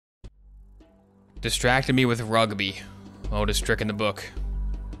 Distracted me with rugby. Oldest trick in the book.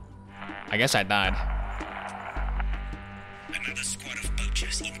 I guess I died. Another squad of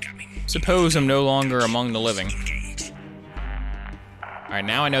poachers incoming. Suppose I'm no longer among the living. Alright,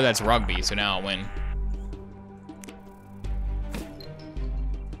 now I know that's rugby, so now I'll win.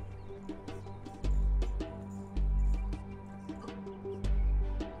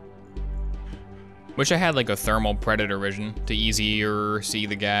 Wish I had like a thermal predator vision to easier see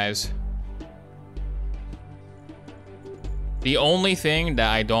the guys. The only thing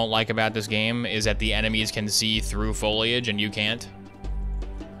that I don't like about this game is that the enemies can see through foliage and you can't.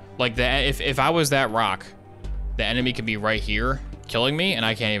 Like, if I was that rock, the enemy could be right here, killing me, and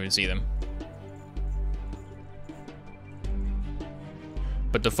I can't even see them.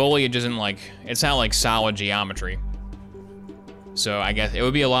 But the foliage isn't like, it's not like solid geometry. So I guess it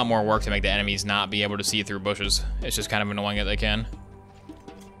would be a lot more work to make the enemies not be able to see through bushes. It's just kind of annoying that they can.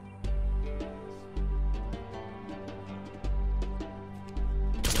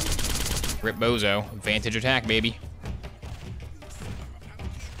 Rip Bozo. Vantage attack, baby.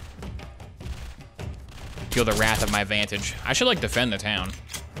 Feel the wrath of my vantage. I should, like, defend the town.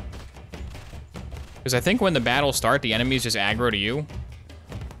 Because I think when the battles start, the enemies just aggro to you.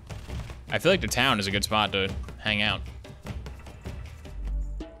 I feel like the town is a good spot to hang out.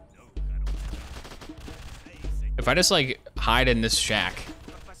 If I just, like, hide in this shack,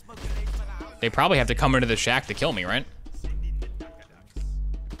 they probably have to come into the shack to kill me, right?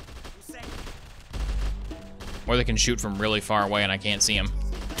 Or they can shoot from really far away and I can't see them.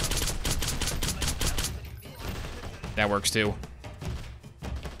 That works too.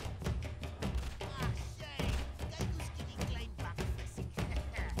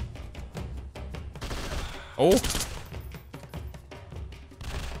 Oh.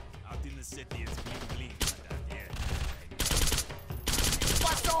 Out in the city, it's bling bling.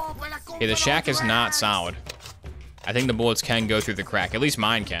 Okay, the shack is not solid. I think the bullets can go through the crack. At least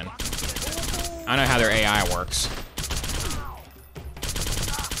mine can. I don't know how their AI works.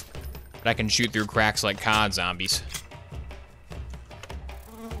 But I can shoot through cracks like COD zombies.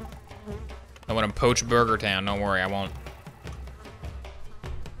 I want to poach Burger Town. Don't worry, I won't.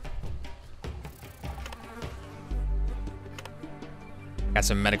 Got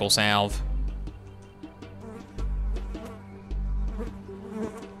some medical salve.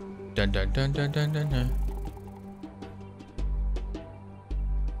 Dun dun dun dun dun dun dun.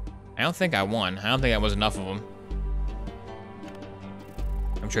 I don't think I won. I don't think that was enough of them.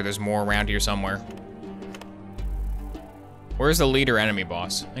 I'm sure there's more around here somewhere. Where's the leader enemy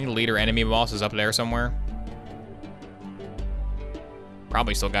boss? I think the leader enemy boss is up there somewhere.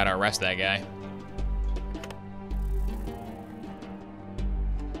 Probably still gotta arrest that guy.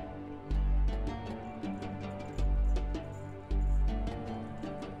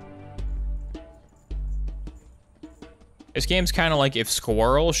 This game's kind of like if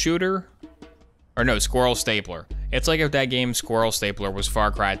Squirrel Shooter, or no, Squirrel Stapler. It's like if that game Squirrel Stapler was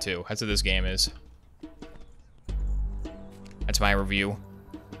Far Cry 2. That's what this game is. That's my review.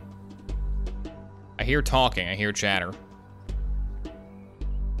 I hear talking, I hear chatter.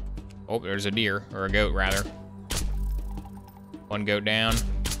 Oh, there's a deer, or a goat rather. One goat down.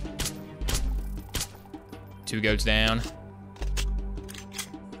 Two goats down.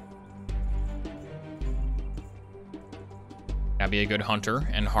 Gotta be a good hunter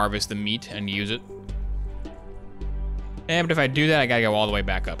and harvest the meat and use it. Yeah, but if I do that, I gotta go all the way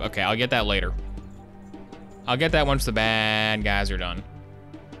back up. Okay, I'll get that later. I'll get that once the bad guys are done.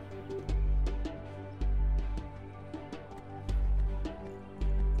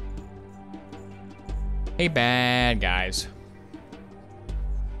 Hey, bad guys.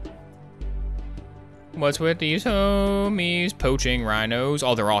 What's with these homies poaching rhinos?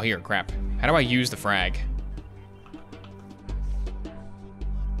 Oh, they're all here. Crap. How do I use the frag?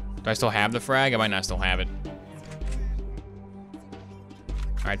 Do I still have the frag? I might not still have it.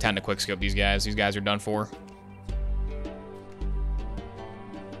 All right, time to quickscope these guys. These guys are done for.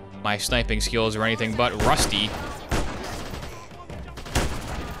 My sniping skills are anything but rusty.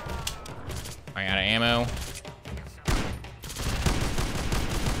 I got ammo.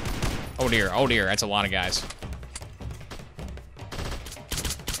 Oh dear, that's a lot of guys.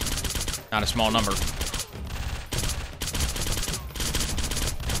 Not a small number.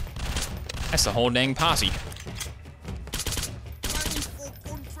 That's the whole dang posse.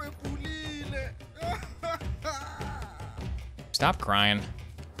 Stop crying.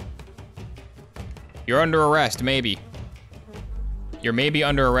 You're under arrest, maybe. You're maybe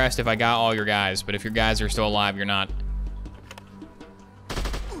under arrest if I got all your guys, but if your guys are still alive, you're not.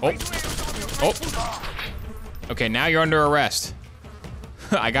 Oh. Oh. Okay, now you're under arrest.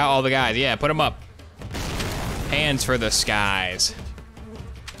 I got all the guys. Yeah, put them up. Hands for the skies.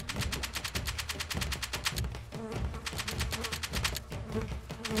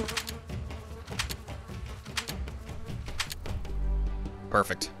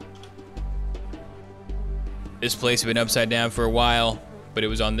 Perfect. This place had been upside down for a while, but it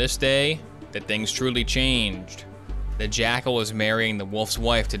was on this day that things truly changed. The jackal is marrying the wolf's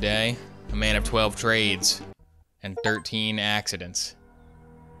wife today, a man of 12 trades and 13 accidents.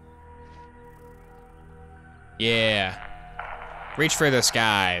 Yeah. Reach for the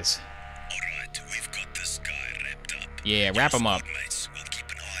skies. Alright, we've got this guy wrapped up. Yeah, wrap him up. Mates, we'll keep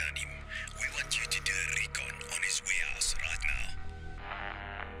an eye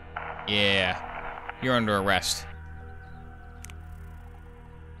Yeah. You're under arrest.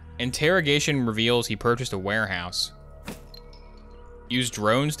 Interrogation reveals he purchased a warehouse. Use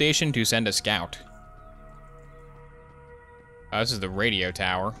drone station to send a scout. Oh, this is the radio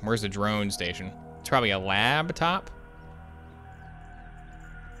tower. Where's the drone station? It's probably a lab top.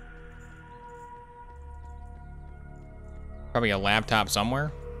 Probably a laptop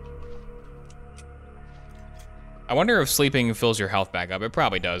somewhere. I wonder if sleeping fills your health back up. It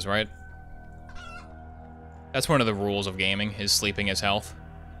probably does, right? That's one of the rules of gaming, is sleeping is health.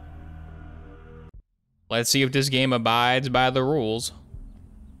 Let's see if this game abides by the rules.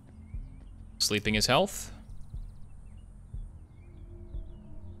 Sleeping is health.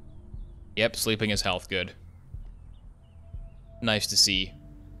 Yep, sleeping is health. Good. Nice to see.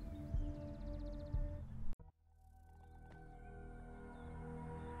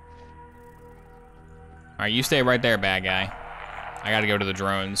 Alright, you stay right there, bad guy. I gotta go to the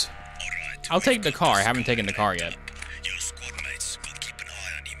drones. I'll take the car. I haven't taken the car yet. Your squad mates will keep an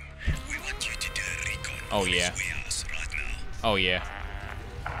eye on him. We want you to do a recon Oh, of yeah. his warehouse right now. Oh, yeah.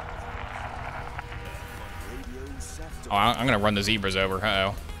 Oh, I'm gonna run the zebras over.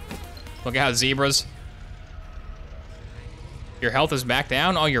 Uh-oh. Look out, zebras. Your health is back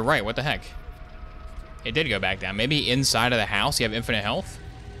down? Oh, you're right. What the heck? It did go back down. Maybe inside of the house you have infinite health?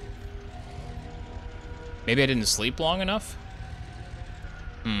 Maybe I didn't sleep long enough?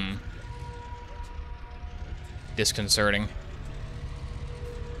 Disconcerting.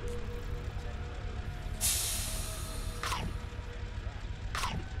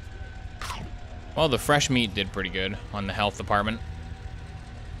 Well, the fresh meat did pretty good on the health department.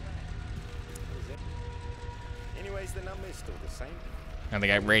 Anyways, the number is still the same. And they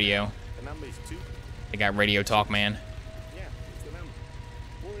got radio. The number is 2. They got radio talk, man. Yeah, it's the number.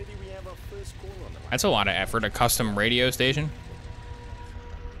 Already we have our first call on the line. That's a lot of effort, a custom radio station.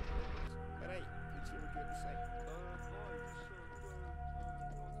 But hey, let's hear what you have to say.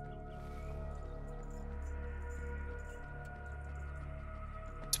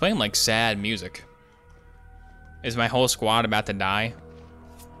 It's playing like sad music. Is my whole squad about to die?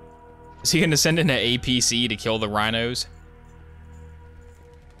 Is he gonna send in an APC to kill the rhinos?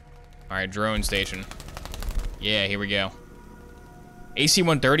 Alright, drone station. Yeah, here we go.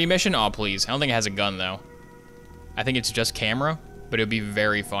 AC-130 mission? Oh, please. I don't think it has a gun, though. I think it's just camera, but it would be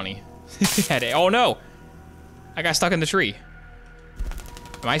very funny. Oh, no! I got stuck in the tree.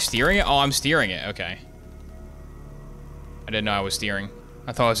 Am I steering it? Oh, I'm steering it. Okay. I didn't know I was steering.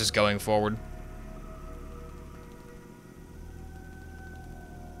 I thought I was just going forward.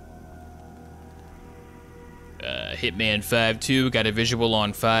 Hitman 5-2, got a visual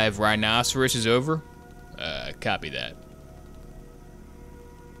on 5 rhinoceros is over. Copy that.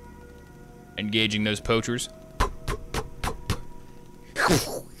 Engaging those poachers.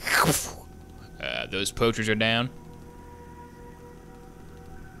 Those poachers are down.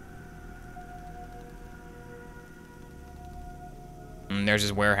 There's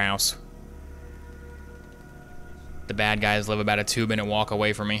his warehouse. The bad guys live about a 2-minute walk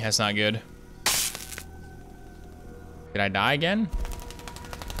away from me. That's not good. Did I die again?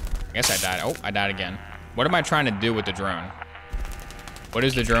 I guess I died. Oh, I died again. What am I trying to do with the drone? What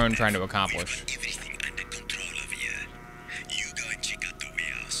is the drone trying to accomplish? Everything under control over here. You go and check out the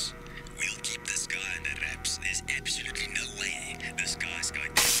warehouse. We'll keep this guy under wraps. There's absolutely no way this guy's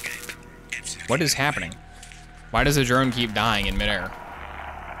going to escape. Absolutely What is happening? Why does the drone keep dying in midair?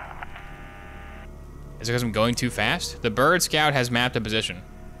 Is it because I'm going too fast? The bird scout has mapped a position.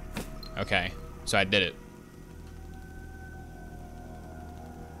 Okay, so I did it.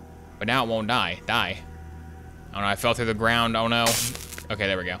 But now it won't die. Die. Oh no, I fell through the ground. Oh no. Okay,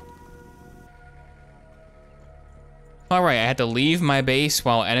 there we go. Alright, I had to leave my base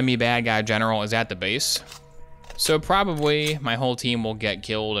while enemy bad guy general is at the base. So probably my whole team will get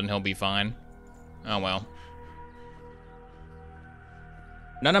killed and he'll be fine. Oh well.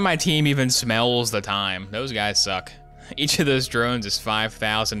 None of my team even smells the time. Those guys suck. Each of those drones is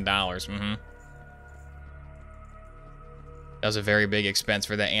 $5,000. That was a very big expense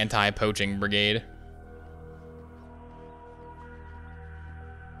for the anti-poaching brigade.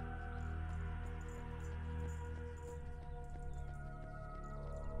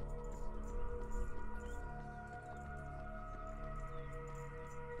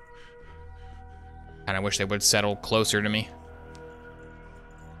 And I wish they would settle closer to me.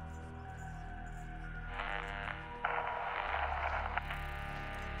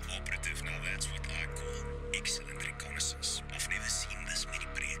 operative. Now that's what I call excellent reconnaissance. I've never seen this many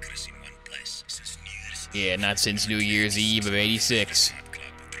breakers in one place since New Year's Eve. Yeah, not since New Year's Eve of '86. Nightclub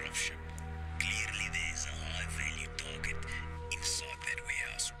or dropship. Clearly there's a high-value target inside that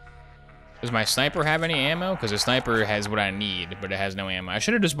warehouse. Does my sniper have any ammo? Because the sniper has what I need, but it has no ammo. I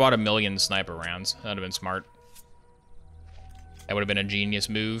should have just bought 1,000,000 sniper rounds. That would have been smart. That would have been a genius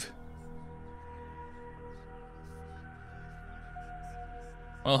move.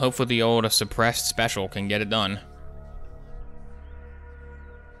 Well, hopefully the old suppressed special can get it done.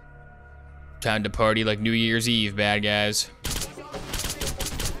 Time to party like New Year's Eve, bad guys.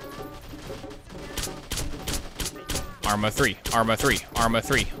 Arma 3, Arma 3, Arma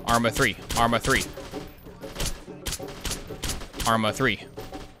 3, Arma 3, Arma 3. Arma 3.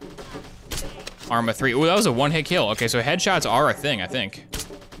 Arma 3. Ooh, that was a one-hit kill. Okay, so headshots are a thing, I think.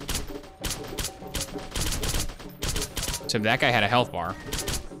 So that guy had a health bar.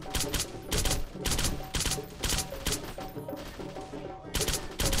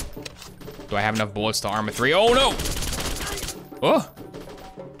 Do I have enough bullets to Arma 3? Oh, no! Oh!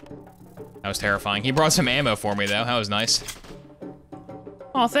 That was terrifying. He brought some ammo for me, though. That was nice.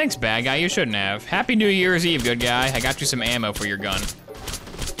 Oh, thanks, bad guy. You shouldn't have. Happy New Year's Eve, good guy. I got you some ammo for your gun.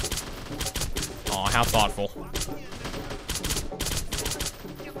 Oh, how thoughtful.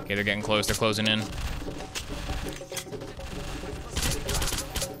 Okay, they're getting close. They're closing in.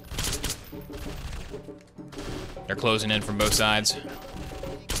 They're closing in from both sides.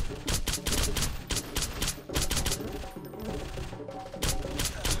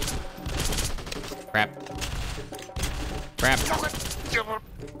 Crap. Crap.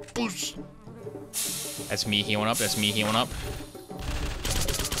 That's me healing up. That's me healing up.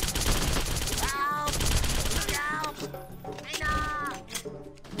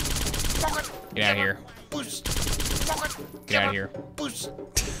 Get out of here. Get out of here.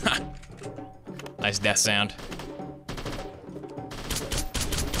 Nice death sound.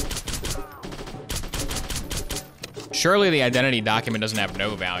 Surely the identity document doesn't have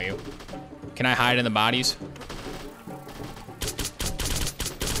no value. Can I hide in the bodies?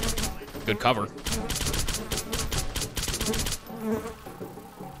 Good cover.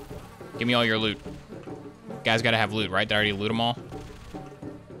 Give me all your loot. Guys gotta have loot, right? Did I already loot them all?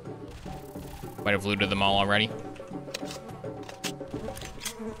 Might have looted them all already.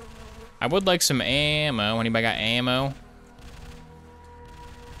 I would like some ammo. Anybody got ammo?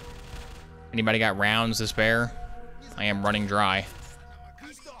 Anybody got rounds to spare? I am running dry.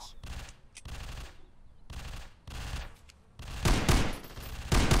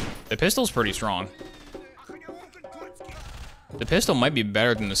 The pistol's pretty strong. The pistol might be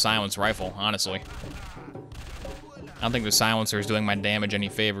better than the silenced rifle, honestly. I don't think the silencer is doing my damage any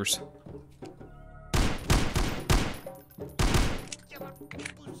favors.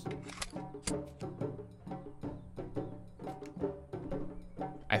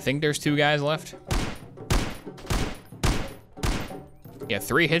 I think there's 2 guys left. Yeah,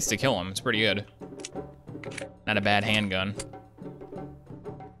 3 hits to kill him. It's pretty good. Not a bad handgun.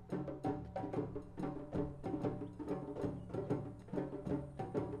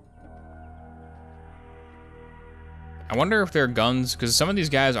 I wonder if they're guns, because some of these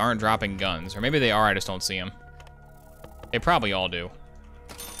guys aren't dropping guns. Or maybe they are, I just don't see them. They probably all do.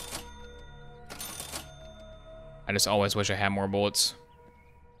 I just always wish I had more bullets.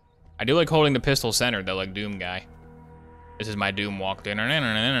 I do like holding the pistol centered, though, like Doom guy. This is my Doom walk. Right,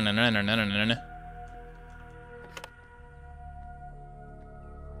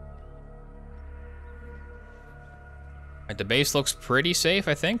 the base looks pretty safe,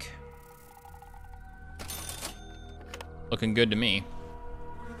 I think. Looking good to me.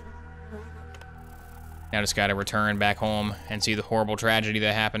 Now I just gotta return back home and see the horrible tragedy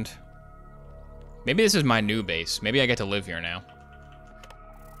that happened. Maybe this is my new base. Maybe I get to live here now.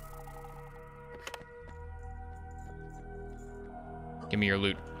 Give me your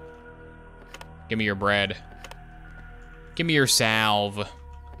loot. Give me your bread. Give me your salve.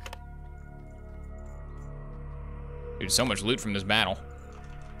 Dude, so much loot from this battle.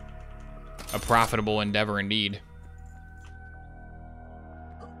 A profitable endeavor indeed.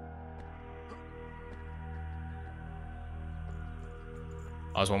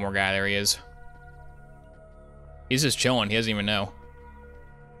 Oh, there's one more guy. There he is. He's just chilling. He doesn't even know.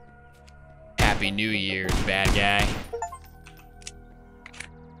 Happy New Year's, bad guy.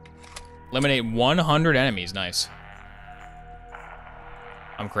 Eliminate 100 enemies. Nice.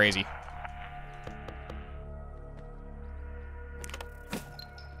 I'm crazy.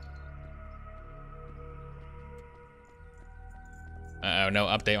 Uh-oh, no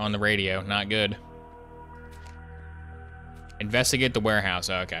update on the radio. Not good. Investigate the warehouse.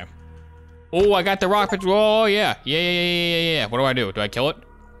 Oh, okay. Oh, I got the rock patrol. Oh, yeah. Yeah. What do I do? Do I kill it?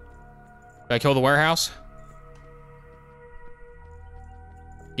 Do I kill the warehouse?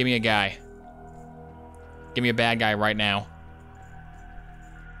 Give me a guy. Give me a bad guy right now.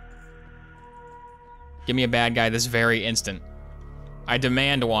 Give me a bad guy this very instant. I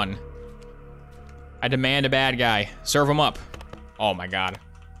demand one. I demand a bad guy. Serve him up. Oh my god.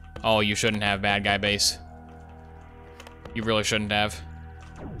 Oh, you shouldn't have bad guy base. You really shouldn't have.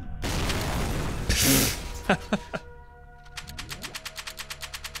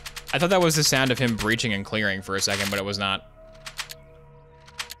 I thought that was the sound of him breaching and clearing for a second, but it was not.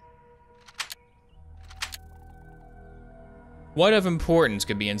 What of importance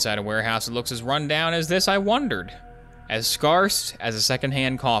could be inside a warehouse that looks as run down as this, I wondered. As scarce as a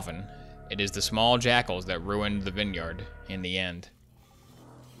second-hand coffin, it is the small jackals that ruined the vineyard in the end.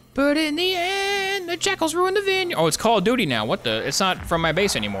 But in the end, the jackals ruined the vineyard. Oh, it's Call of Duty now. What the? It's not from my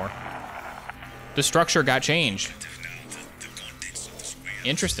base anymore. The structure got changed.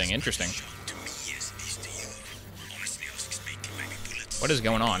 Interesting, interesting. What is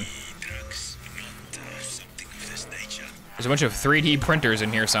going on? There's a bunch of 3D printers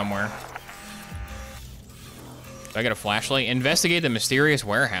in here somewhere. Do I get a flashlight? Investigate the mysterious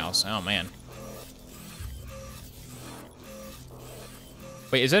warehouse. Oh, man.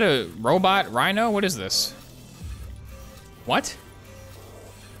 Wait, is that a robot rhino? What is this? What?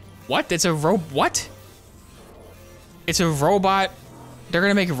 What? It's a what? It's a robot. They're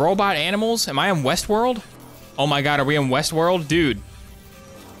gonna make robot animals? Am I in Westworld? Oh my god, are we in Westworld? Dude.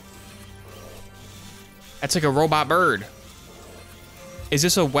 That's like a robot bird. Is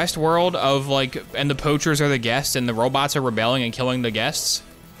this a Westworld of like, and the poachers are the guests and the robots are rebelling and killing the guests?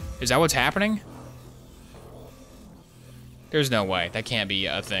 Is that what's happening? There's no way. That can't be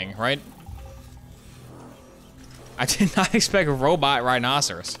a thing, right? I did not expect a robot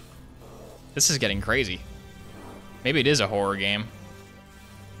rhinoceros. This is getting crazy. Maybe it is a horror game.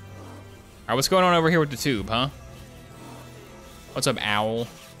 All right, what's going on over here with the tube, huh? What's up, owl?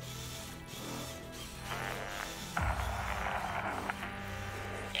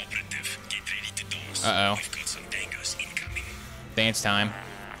 Uh-oh. Dance time.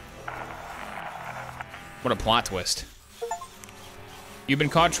 What a plot twist. You've been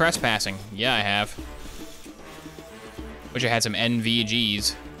caught trespassing. Yeah, I have. Wish I had some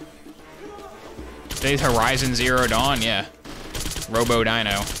NVGs. Today's Horizon Zero Dawn, yeah. Robo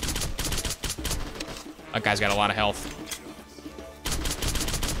Dino. That guy's got a lot of health.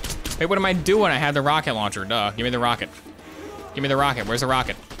 Wait, what am I doing? I had the rocket launcher, duh. Give me the rocket. Give me the rocket, where's the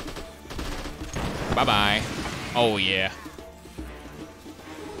rocket? Bye-bye. Oh, yeah.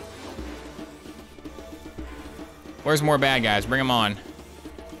 Where's more bad guys? Bring them on.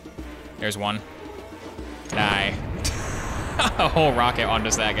 There's one. Die. A whole rocket on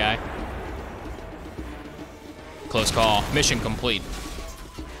just that guy. Close call. Mission complete.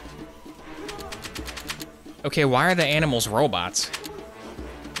 Okay, why are the animals robots?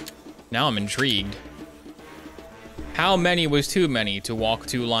 Now I'm intrigued. How many was too many to walk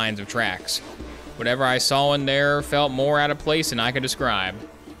 2 lines of tracks? Whatever I saw in there felt more out of place than I could describe.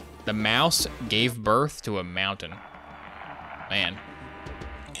 The mouse gave birth to a mountain. Man.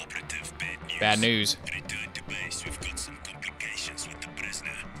 Bad news. Return to base. We've got some complications with the prisoner.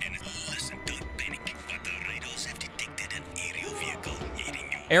 And listen, don't panic. But the radars have detected an aerial vehicle hitting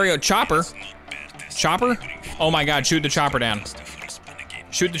you. Aerial chopper? Chopper? Oh my god, shoot the chopper down.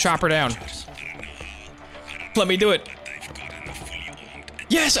 Shoot the chopper down. Let me do it.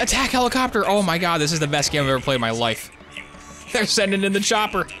 Yes, attack helicopter. Oh my god, this is the best game I've ever played in my life. They're sending in the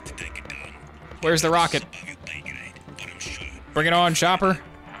chopper. Where's the rocket? Bring it on, chopper.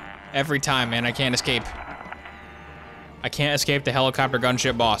 Every time, man, I can't escape. I can't escape the helicopter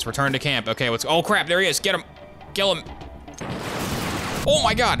gunship boss. Return to camp. Okay, let's, oh crap, there he is. Get him. Kill him. Oh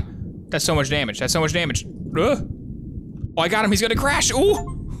my god. That's so much damage. That's so much damage. Oh, I got him. He's gonna crash.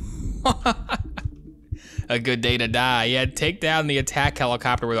 Ooh. A good day to die. Yeah, take down the attack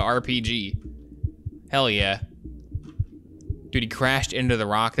helicopter with an RPG. Hell yeah. Dude, he crashed into the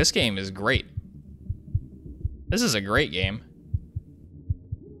rock. This game is great. This is a great game.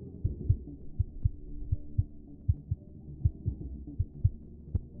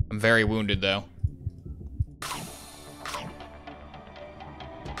 I'm very wounded, though.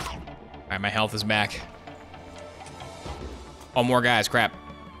 All right, my health is back. Oh, more guys, crap.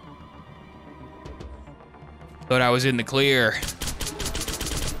 Thought I was in the clear.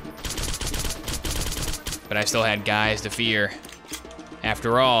 But I still had guys to fear.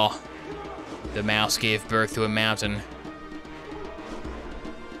 After all, the mouse gave birth to a mountain.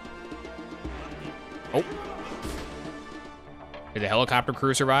 Oh. Did the helicopter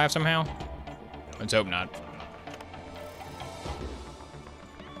crew survive somehow? Let's hope not.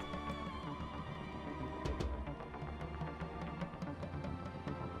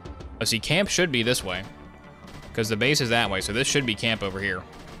 Oh, see, camp should be this way. Because the base is that way, so this should be camp over here.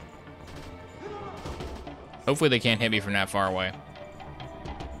 Hopefully they can't hit me from that far away.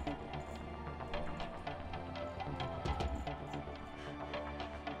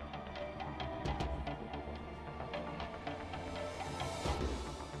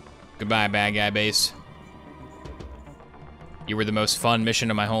 Goodbye, bad guy base. You were the most fun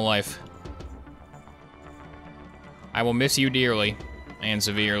mission of my whole life. I will miss you dearly and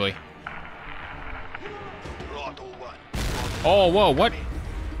severely. Oh, whoa, what?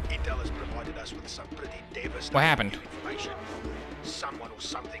 Intel has provided us with some pretty devastating What happened? information. Someone or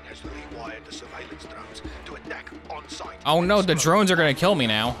something has rewired the surveillance drones to attack on site. Oh no, the drones are gonna kill me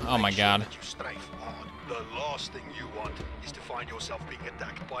now. Oh my god. You strafe hard. The last thing you want is to find yourself being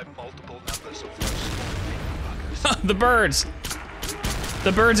attacked by multiple numbers of those small buggers. The birds!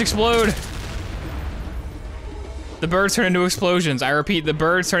 The birds explode! The birds turn into explosions. I repeat, the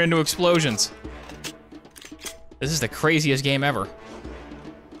birds turn into explosions. This is the craziest game ever.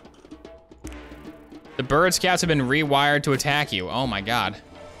 The bird scouts have been rewired to attack you. Oh my god.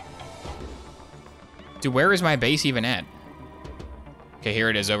 Dude, where is my base even at? Okay, here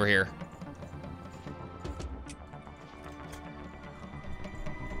it is, over here.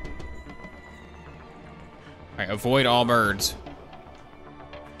 All right, avoid all birds.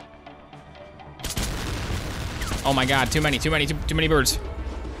 Oh my god, too many birds.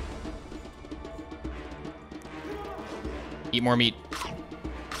 Eat more meat.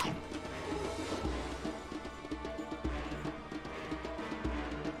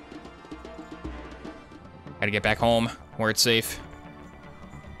 Gotta get back home where it's safe.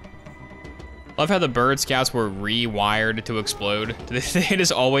 Love how the bird scouts were rewired to explode. Do they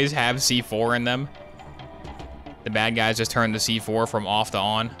just always have C4 in them? The bad guys just turn the C4 from off to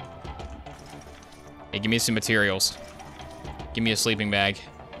on. Hey, give me some materials. Give me a sleeping bag.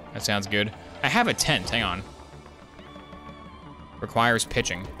 That sounds good. I have a tent, hang on. Requires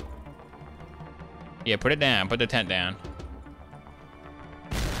pitching. Yeah, put it down, put the tent down.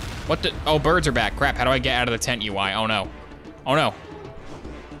 What the, oh, birds are back. Crap, how do I get out of the tent UI? Oh no. Oh no.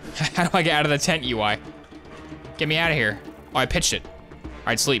 How do I get out of the tent UI? Get me out of here. Oh, I pitched it. All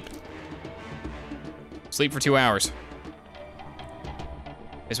right, sleep. Sleep for 2 hours.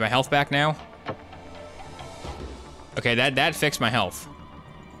 Is my health back now? Okay, that fixed my health.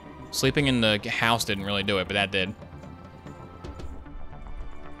 Sleeping in the house didn't really do it, but that did.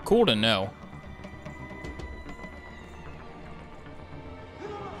 Cool to know.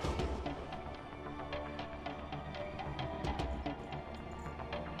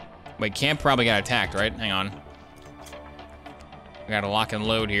 Wait, camp probably got attacked, right? Hang on. I gotta lock and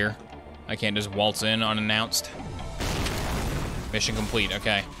load here. I can't just waltz in unannounced. Mission complete,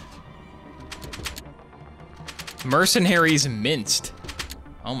 okay. Mercenaries minced.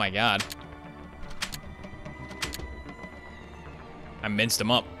 Oh my god. I minced them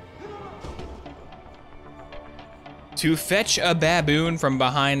up. To fetch a baboon from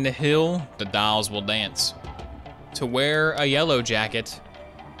behind the hill, the dolls will dance. To wear a yellow jacket,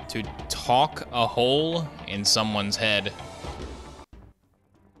 to talk a hole in someone's head.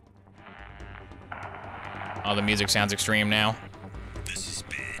 Oh, the music sounds extreme now. This is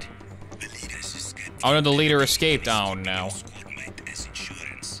bad. The leader's escaped. Oh no, the leader escaped. Oh no.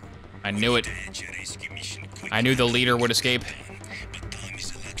 I knew it. I knew the leader would escape. But time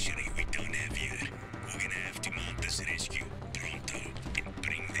is a luxury we don't have here. We're gonna have to mount this rescue pronto and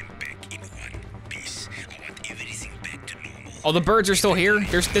bring them back in one piece. I want everything back to normal. Oh, the birds are still here?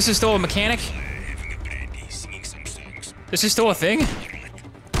 This is still a mechanic? Having a brandy, singing some songs. This is still a thing?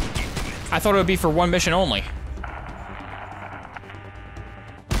 I thought it would be for one mission only.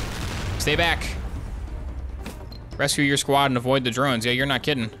 Stay back. Rescue your squad and avoid the drones. Yeah, you're not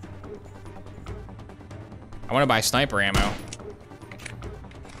kidding. I want to buy sniper ammo.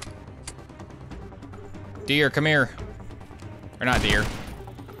 Deer, come here. Or not deer.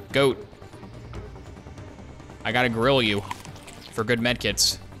 Goat. I gotta grill you for good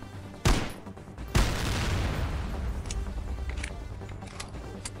medkits.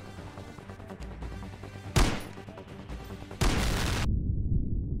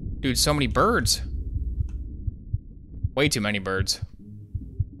 Dude, so many birds. Way too many birds.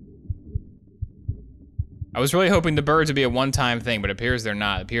 I was really hoping the birds would be a one-time thing, but it appears they're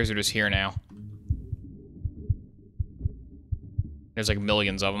not. It appears they're just here now. There's like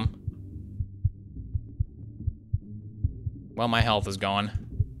millions of them. Well, my health is gone.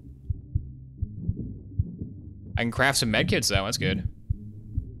 I can craft some medkits though, that's good.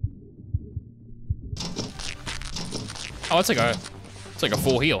 Oh, it's like a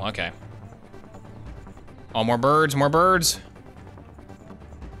full heal, okay. Oh, more birds, more birds.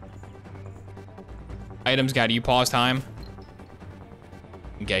 Items got you pause time.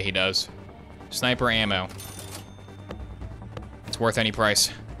 Okay, he does. Sniper ammo. It's worth any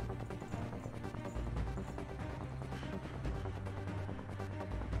price.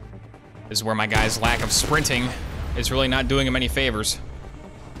 This is where my guy's lack of sprinting is really not doing him any favors.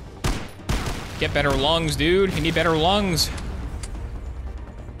 Get better lungs, dude. You need better lungs.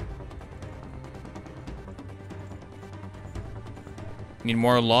 Need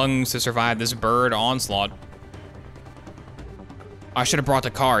more lungs to survive this bird onslaught. I should have brought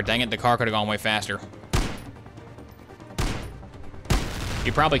the car. Dang it, the car could have gone way faster.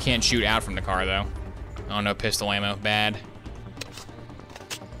 You probably can't shoot out from the car, though. Oh, no pistol ammo. Bad.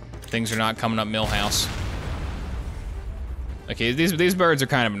 Things are not coming up Millhouse. Okay, these birds are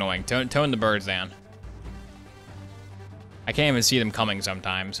kind of annoying. Tone the birds down. I can't even see them coming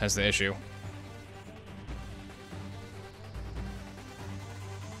sometimes. That's the issue.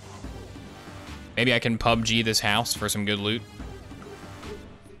 Maybe I can PUBG this house for some good loot.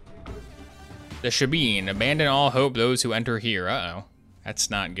 The Shebeen. Abandon all hope those who enter here. Uh-oh. That's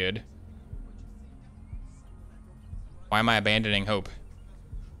not good. Why am I abandoning hope?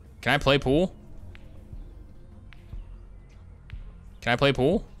 Can I play pool? Can I play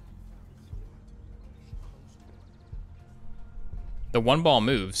pool? The one ball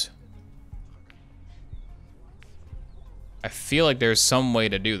moves. I feel like there's some way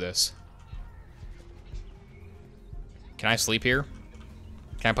to do this. Can I sleep here?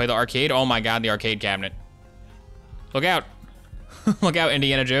 Can I play the arcade? Oh my god, the arcade cabinet. Look out. Look out,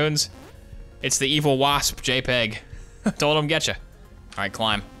 Indiana Jones. It's the evil wasp, JPEG. Told him get ya. All right,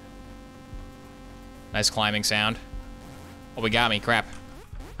 climb. Nice climbing sound. Oh, we got me, crap.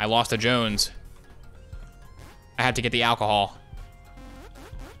 I lost a Jones. I had to get the alcohol.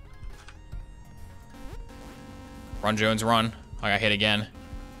 Run, Jones, run. I got hit again.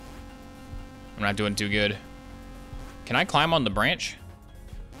 I'm not doing too good. Can I climb on the branch?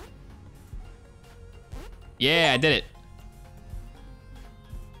 Yeah, I did it.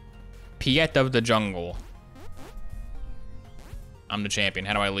 Piet of the jungle. I'm the champion.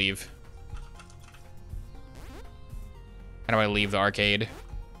 How do I leave? How do I leave the arcade?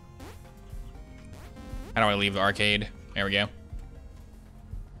 How do I leave the arcade? There we go.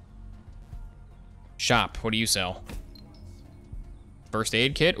 Shop. What do you sell? First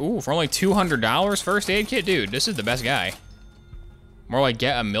aid kit? Ooh, for only $200? First aid kit? Dude, this is the best guy. More like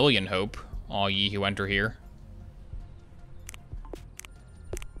get a million hope, all ye who enter here.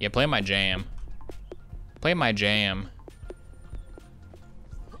 Yeah, play my jam. Play my jam.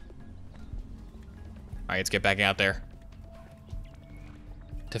 Alright, let's get back out there.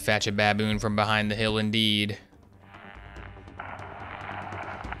 To fetch a baboon from behind the hill indeed.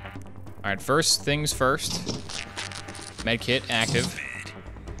 Alright, first things first. Medkit active.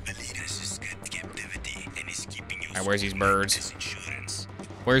 Alright, where's these birds?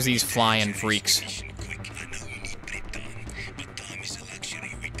 Where's these flying freaks?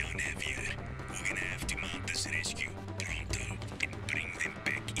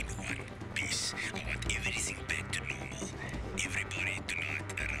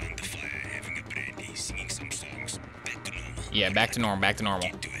 Yeah, back to normal, back to normal.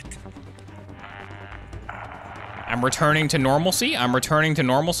 I'm returning to normalcy? I'm returning to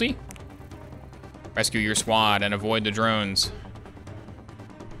normalcy? Rescue your squad and avoid the drones.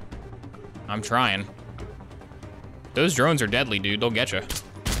 I'm trying. Those drones are deadly, dude. They'll get you.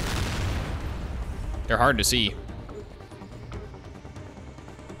 They're hard to see.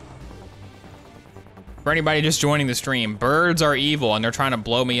 For anybody just joining the stream, birds are evil and they're trying to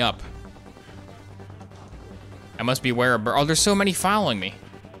blow me up. I must beware of birds. Oh, there's so many following me.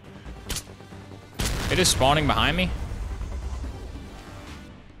 It is spawning behind me.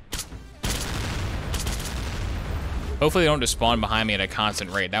 Hopefully they don't just spawn behind me at a constant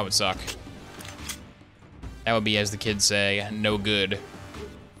rate. That would suck. That would be, as the kids say, no good.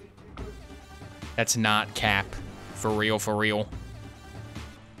 That's not cap. For real, for real.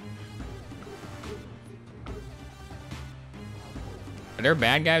 Are there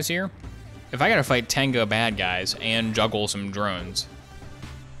bad guys here? If I gotta fight Tenga bad guys and juggle some drones,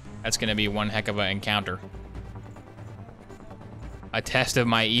 that's gonna be one heck of an encounter. A test of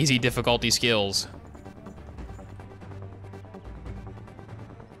my easy difficulty skills.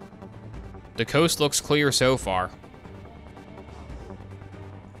 The coast looks clear so far.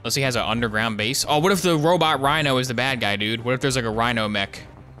 Unless he has an underground base. Oh, what if the robot rhino is the bad guy, dude? What if there's like a rhino mech?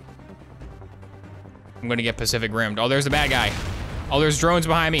 I'm gonna get Pacific Rimmed. Oh, there's the bad guy. Oh, there's drones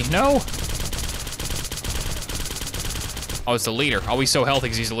behind me. No! Oh, it's the leader. Oh, he's so healthy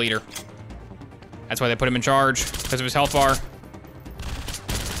because he's the leader. That's why they put him in charge, because of his health bar.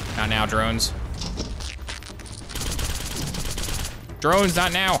 Not now, drones. Drones,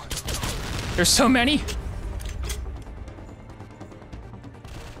 not now. There's so many.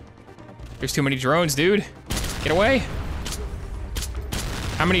 There's too many drones, dude. Get away.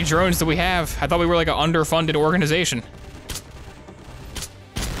 How many drones do we have? I thought we were like an underfunded organization.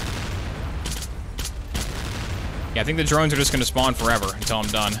 Yeah, I think the drones are just gonna spawn forever until I'm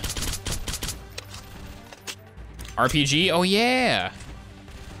done. RPG, oh yeah.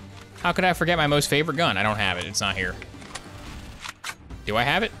 How could I forget my most favorite gun? I don't have it, it's not here. Do I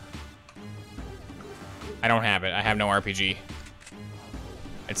have it? I don't have it, I have no RPG.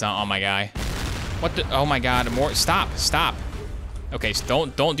 It's not on my guy. What the, oh my God, more, stop. Okay, so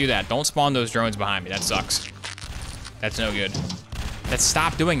don't do that. Don't spawn those drones behind me, that sucks. That's no good. Let's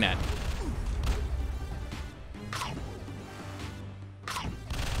stop doing that.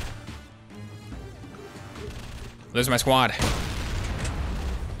 There's my squad.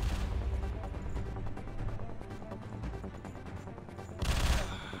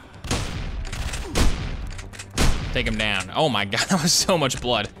 Take him down. Oh my God, that was so much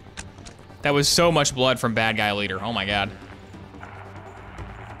blood. That was so much blood from bad guy leader. Oh my God.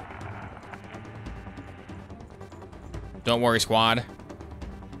 Don't worry, squad.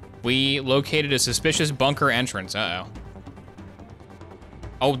 We located a suspicious bunker entrance. Uh-oh.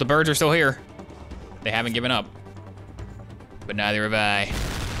 Oh, the birds are still here. They haven't given up. But neither have I.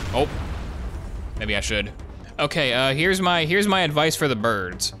 Oh, maybe I should. Okay, here's my advice for the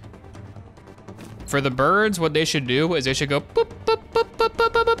birds. For the birds, what they should do is they should go boop, boop, boop, boop, boop,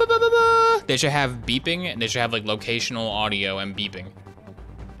 boop, boop, boop, boop. They should have beeping, and they should have like locational audio and beeping.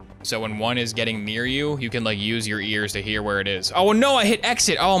 So when one is getting near you, you can like use your ears to hear where it is. Oh no, I hit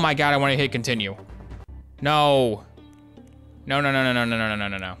exit. Oh my God, I want to hit continue. No.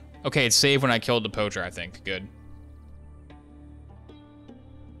 No. Okay, it's saved when I killed the poacher, I think. Good.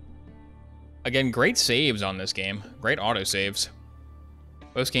 Again, great saves on this game. Great auto saves.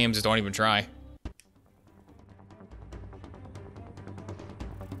 Most games just don't even try.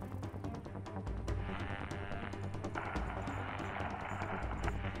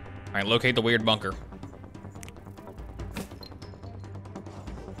 All right, locate the weird bunker.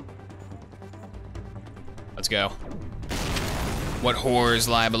 Let's go. What horrors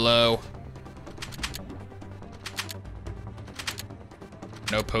lie below?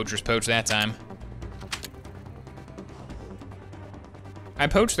 No poachers poached that time. I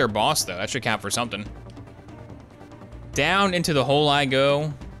poached their boss though, that should count for something. Down into the hole I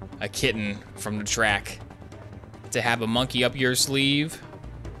go, a kitten from the track. To have a monkey up your sleeve,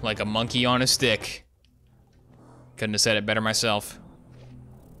 like a monkey on a stick. Couldn't have said it better myself.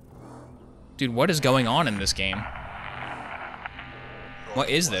 Dude, what is going on in this game? What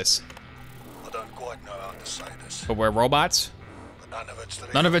is this? I don't quite know how to say this, But we're robots? but none of it's real.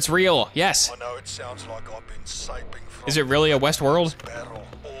 None of it's real, yes. I know it sounds like I've been saping from Is it really a Westworld? this barrel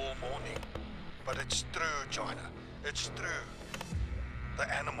all morning, but it's true, China. It's true.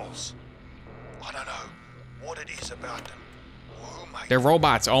 The animals. I don't know what it is about them. Who made They're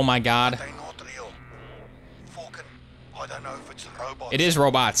robots, oh my God. They're not real. Falcon, I don't know if it's robots. It is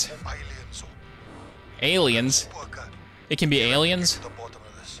robots. Or aliens or Aliens? worker. It can be aliens? Get to the bottom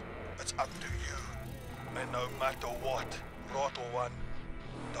of this. It's up to you. And no matter what, Rotter One,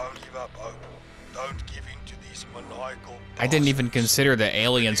 don't give up hope. Don't give in to these maniacal I didn't even bastards. consider that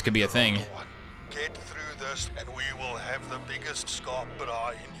aliens could be a thing. Rotter One, get through this and we will have the biggest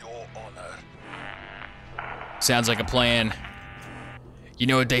scarpera in your honor. Sounds like a plan. You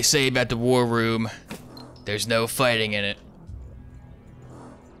know what they say about the war room? There's no fighting in it.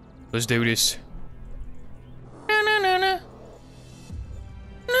 Let's do this.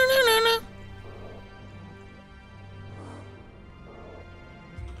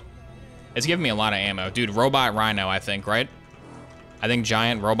 It's giving me a lot of ammo. Dude, Robot Rhino, I think, right? I think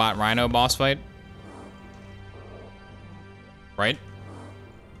giant Robot Rhino boss fight. Right?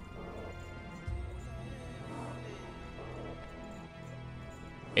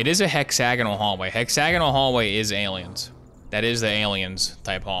 It is a hexagonal hallway. Hexagonal hallway is aliens. That is the aliens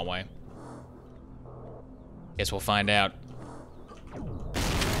type hallway. Guess we'll find out.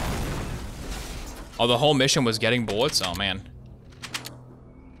 Oh, the whole mission was getting bullets? Oh, man.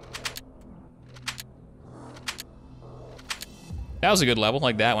 That was a good level,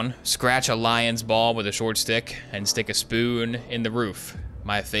 like that one. Scratch a lion's ball with a short stick and stick a spoon in the roof.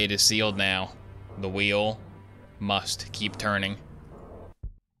 My fate is sealed now. The wheel must keep turning.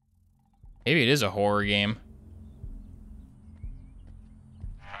 Maybe it is a horror game.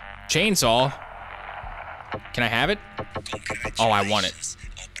 Chainsaw. Can I have it? Oh, I want it.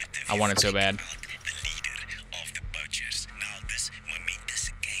 I want it so bad. The leader of the Poached. Now this momentous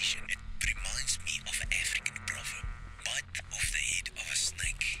occasion, it reminds me of an African proverb. Bite off the head of a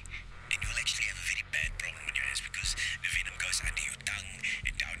snake, and you'll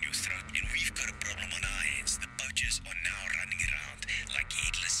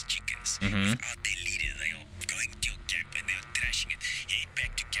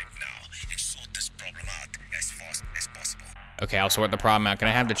Okay, I'll sort the problem out. Can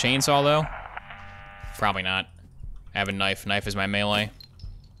I have the chainsaw, though? Probably not. I have a knife. Knife is my melee.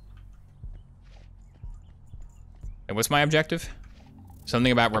 And what's my objective?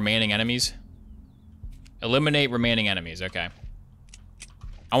 Something about remaining enemies? Eliminate remaining enemies, okay.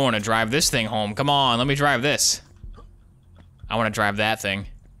 I want to drive this thing home. Come on, let me drive this. I want to drive that thing.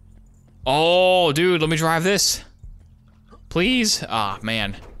 Oh, dude, let me drive this. Please? Ah,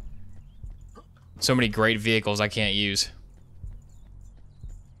 man. So many great vehicles I can't use.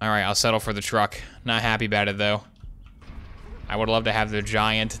 All right, I'll settle for the truck. Not happy about it, though. I would love to have the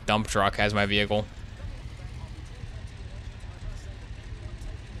giant dump truck as my vehicle.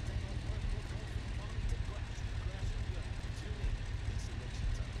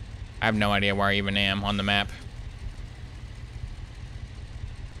 I have no idea where I even am on the map.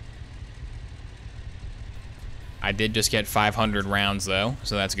 I did just get 500 rounds, though,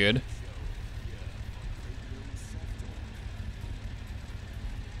 so that's good.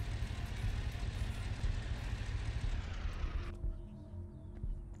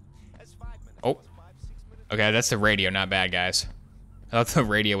 Oh. Okay, that's the radio, not bad guys. I thought the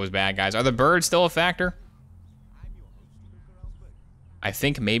radio was bad guys. Are the birds still a factor? I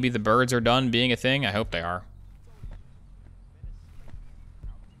think maybe the birds are done being a thing. I hope they are.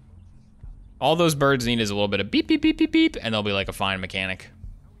 All those birds need is a little bit of beep, beep, beep, beep, beep, and they'll be like a fine mechanic.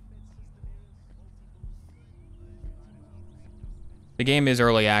 The game is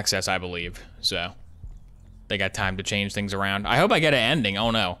early access, I believe, so they got time to change things around. I hope I get an ending.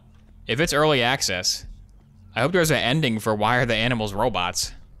 Oh no. If it's early access, I hope there's an ending for why are the animals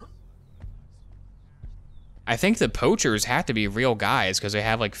robots. I think the poachers have to be real guys because they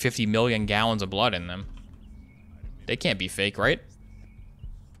have like 50 million gallons of blood in them. They can't be fake, right?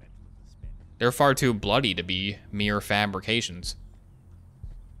 They're far too bloody to be mere fabrications.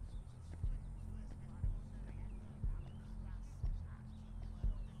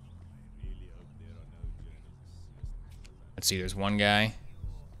 Let's see, there's one guy.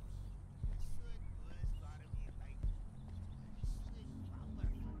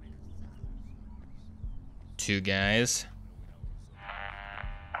 Two guys.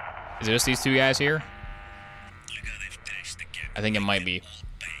 Is it just these two guys here? I think it might be.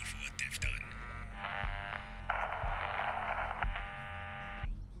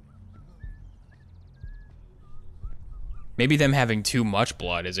 Maybe them having too much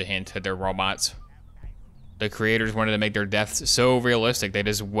blood is a hint that they're robots. The creators wanted to make their deaths so realistic, they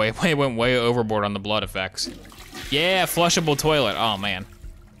just went way overboard on the blood effects. Yeah, flushable toilet. Oh, man.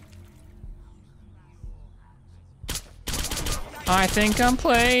 I think I'm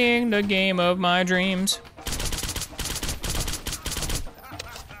playing the game of my dreams.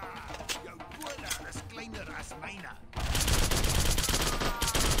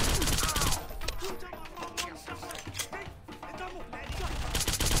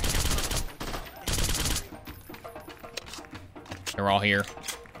 They're all here.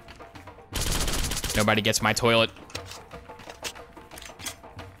 Nobody gets my toilet.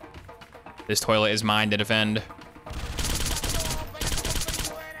 This toilet is mine to defend.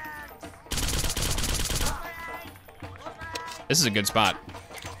 This is a good spot.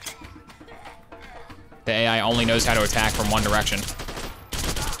 The AI only knows how to attack from one direction.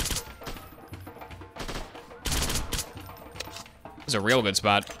 This is a real good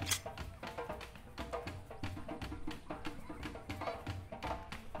spot.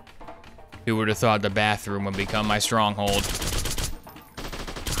 Who would have thought the bathroom would become my stronghold?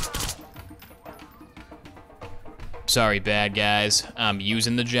 Sorry, bad guys. I'm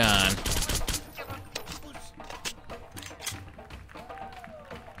using the John.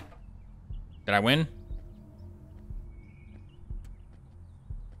 Did I win?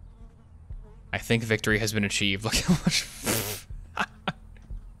 I think victory has been achieved. Look how much...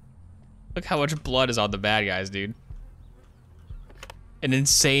 Look how much blood is on the bad guys, dude. An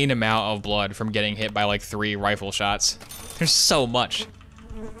insane amount of blood from getting hit by like 3 rifle shots. There's so much.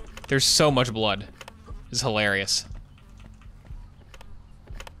 There's so much blood. It's hilarious.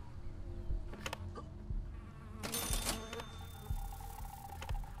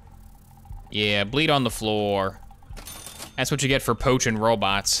 Yeah, bleed on the floor. That's what you get for poaching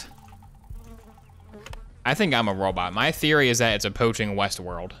robots. I think I'm a robot. My theory is that it's a poaching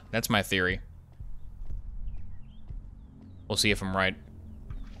Westworld. That's my theory. We'll see if I'm right.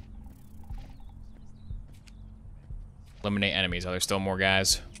 Eliminate enemies. Oh, there's still more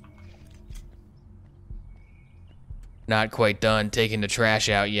guys. Not quite done taking the trash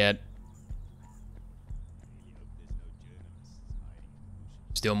out yet.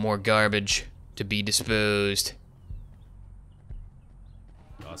 Still more garbage to be disposed.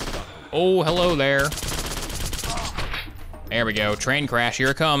 Oh, hello there. There we go. Train crash. Here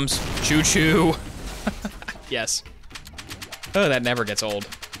it comes. Choo-choo. Yes. Oh, that never gets old.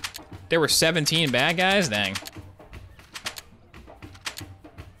 There were 17 bad guys? Dang.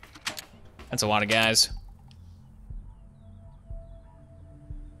 That's a lot of guys.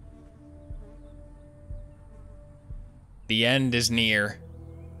 The end is near.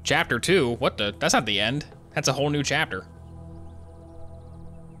 Chapter 2? What the? That's not the end. That's a whole new chapter.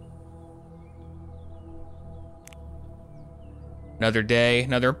 Another day,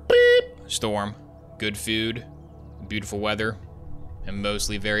 another beep storm. Good food, beautiful weather, and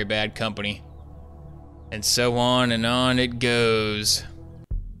mostly very bad company. And so on and on it goes.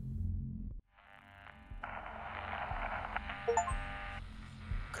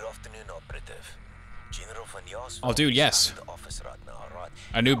 Good afternoon, operative. General van Jaas. Oh, dude, yes. The office right now, right?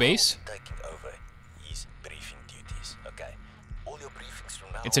 A new base? Taking over his briefing duties. Okay. All your briefings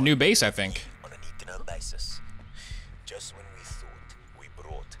from now It's a new base, I think. on a need-to-know basis. Just when we thought we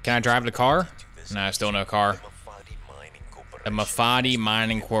brought Can I drive the car? Nah, still no car. The Mafadi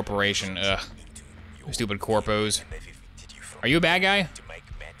Mining Corporation. Ugh. Stupid corpos. Are you a bad guy?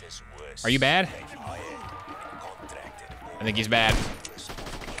 Are you bad? I think he's bad.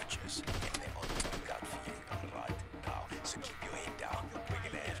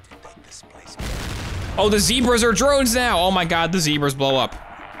 Oh, the zebras are drones now! Oh my god, the zebras blow up.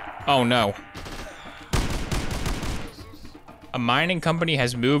 Oh no. A mining company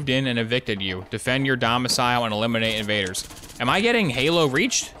has moved in and evicted you. Defend your domicile and eliminate invaders. Am I getting Halo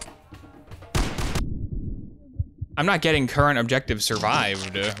reached? I'm not getting current objective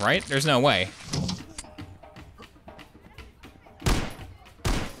survived, right? There's no way.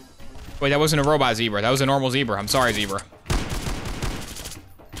 Wait, that wasn't a robot zebra. That was a normal zebra. I'm sorry, zebra.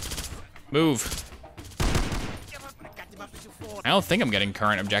 Move. I don't think I'm getting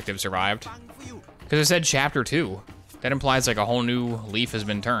current objective survived. Because it said chapter 2. That implies like a whole new leaf has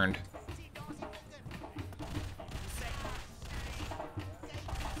been turned.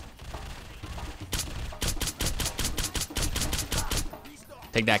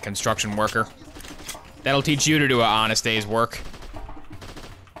 Take that, construction worker. That'll teach you to do an honest day's work.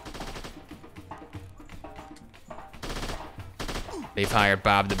 They've hired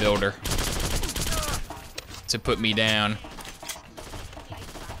Bob the Builder to put me down.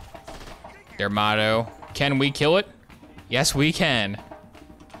 Their motto, can we kill it? Yes, we can.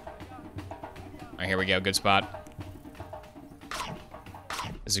 All right, here we go, good spot.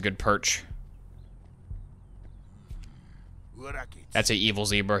 This is a good perch. That's an evil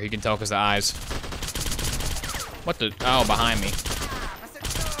zebra, you can tell because the eyes. What the, oh, behind me.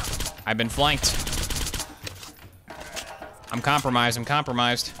 I've been flanked. I'm compromised, I'm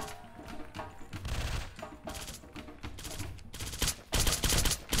compromised.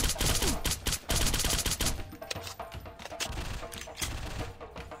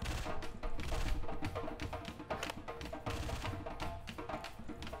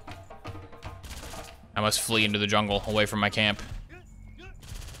 I must flee into the jungle, away from my camp.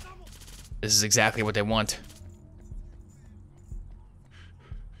 This is exactly what they want.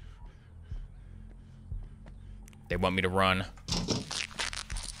 They want me to run.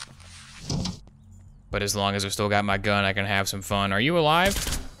 But as long as I've still got my gun, I can have some fun. Are you alive?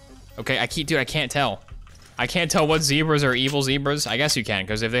 Okay, dude, I can't tell. I can't tell what zebras are evil zebras. I guess you can,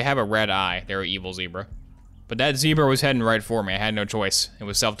 because if they have a red eye, they're an evil zebra. But that zebra was heading right for me. I had no choice. It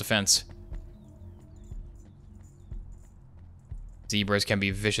was self-defense. Zebras can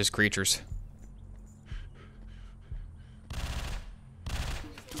be vicious creatures.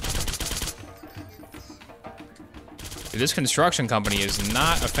 Dude, this construction company is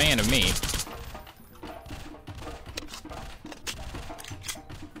not a fan of me.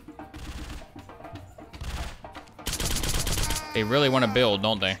 They really want to build,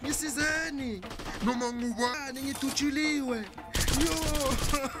 don't they? Get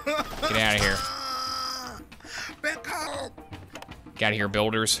out of here. Get out of here,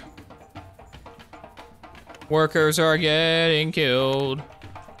 builders. Workers are getting killed.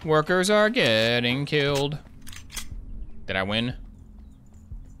 Workers are getting killed. Did I win?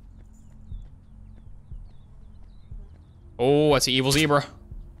 Oh, that's an evil zebra.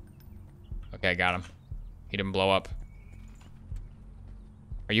 Okay, I got him. He didn't blow up.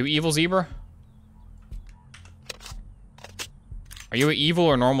 Are you evil zebra? Are you an evil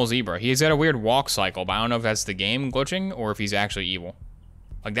or normal zebra? He's got a weird walk cycle, but I don't know if that's the game glitching or if he's actually evil.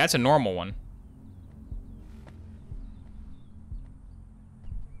 Like, that's a normal one.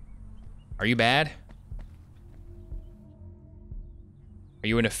 Are you bad? Are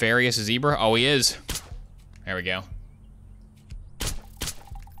you a nefarious zebra? Oh, he is. There we go.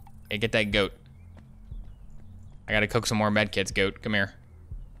 Hey, get that goat. I gotta cook some more med kits, goat. Come here.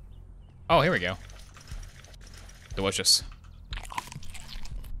 Oh, here we go. Delicious.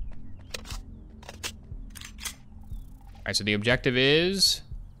 Alright, so the objective is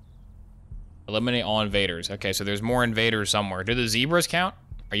eliminate all invaders. Okay, so there's more invaders somewhere. Do the zebras count?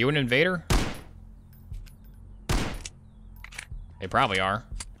 Are you an invader? They probably are.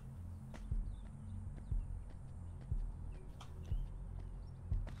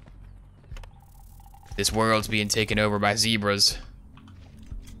 This world's being taken over by zebras.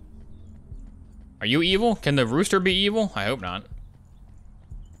 Are you evil? Can the rooster be evil? I hope not.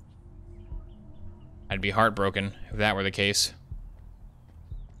 I'd be heartbroken if that were the case.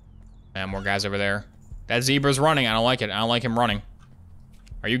 And more guys over there. That zebra's running. I don't like it. I don't like him running.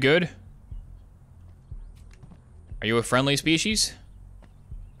 Are you good? Are you a friendly species?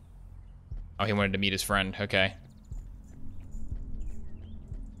 Oh, he wanted to meet his friend. Okay.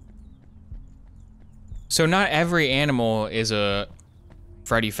 So not every animal is a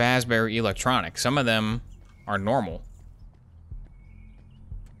Freddy Fazbear electronic. Some of them are normal.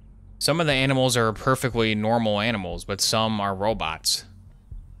 Some of the animals are perfectly normal animals, but some are robots.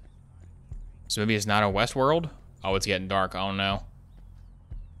 So maybe it's not a Westworld? Oh, it's getting dark. Oh no.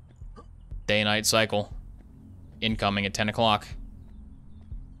 Day-night cycle. Incoming at 10 o'clock.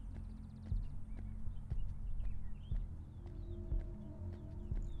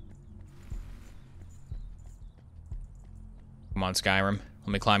 Come on, Skyrim. Let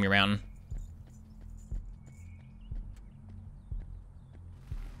me climb your mountain.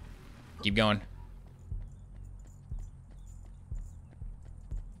 Keep going.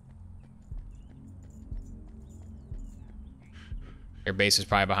 Your base is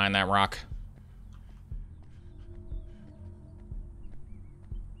probably behind that rock.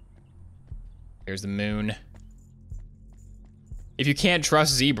 There's the moon. If you can't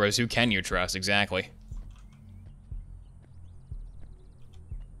trust zebras, who can you trust? Exactly.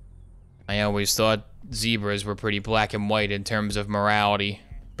 I always thought zebras were pretty black and white in terms of morality,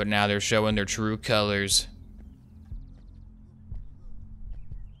 but now they're showing their true colors.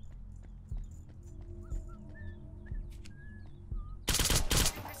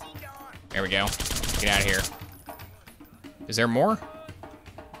 There we go. Get out of here. Is there more?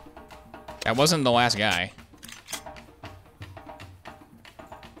 That wasn't the last guy.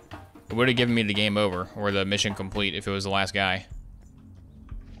 It would have given me the game over, or the mission complete if it was the last guy.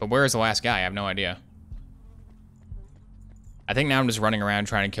 But where is the last guy? I have no idea. I think now I'm just running around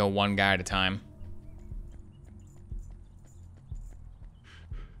trying to kill one guy at a time.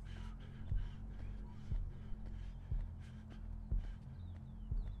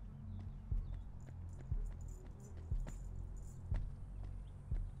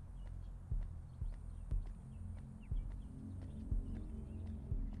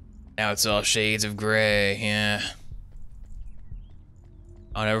 Now it's all shades of gray, yeah.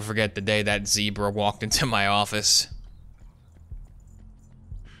 I'll never forget the day that zebra walked into my office.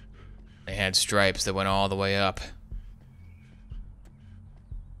 They had stripes that went all the way up.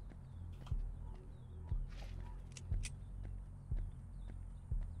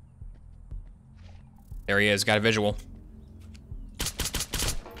 There he is, got a visual.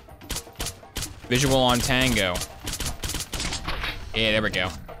 Visual on Tango. Yeah, there we go.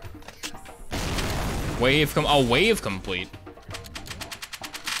 Wave complete.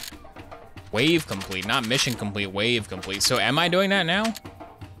 Wave complete, not mission complete, wave complete. So am I doing that now?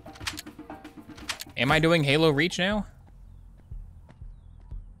 Am I doing Halo Reach now?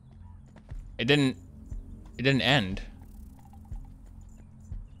 It didn't end.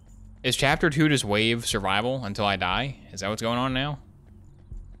 Is chapter 2 just wave survival until I die? Is that what's going on now?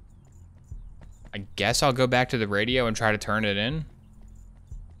 I guess I'll go back to the radio and try to turn it in.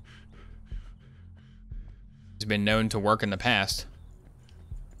 It's been known to work in the past.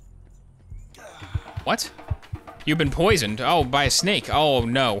 What? You've been poisoned? Oh, by a snake. Oh,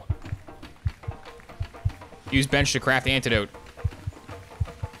 no. Use bench to craft antidote.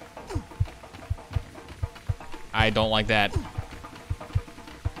 I don't like that.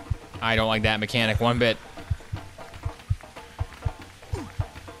 I don't like that mechanic one bit.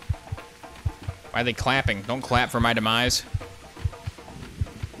 Why are they clapping? Don't clap for my demise.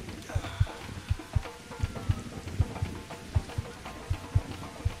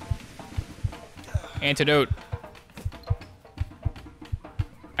 Antidote.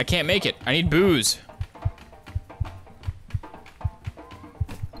 I can't make it. I need booze.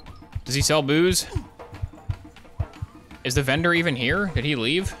 Does he sell booze? Is the vendor even here? Did he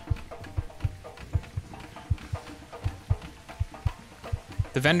leave?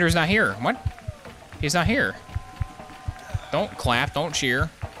 The vendor's not here. What? He's not here. Don't clap. Don't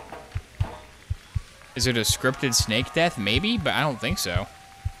cheer. Is it a scripted snake death? Maybe, but I don't think so.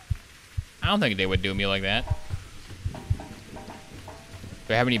 I don't think they would do me like that.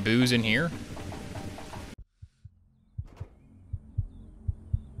 Do I have any booze in here?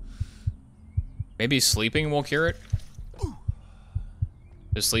 Maybe sleeping will cure it?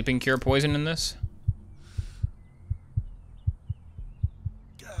 Does sleeping cure poison in this?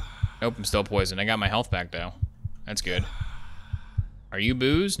 Nope, I'm still poisoned. I got my health back though. That's good. Are you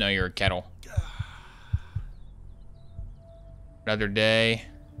booze? No, you're a kettle. Another day.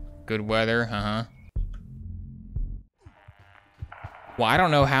 Good weather, Well, I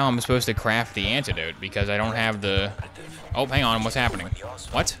don't know how I'm supposed to craft the antidote because I don't have the... Oh, hang on, what's happening?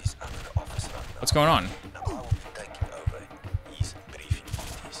 What? What's going on?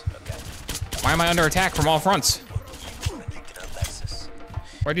 Why am I under attack from all fronts?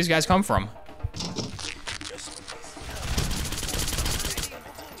 Where'd these guys come from?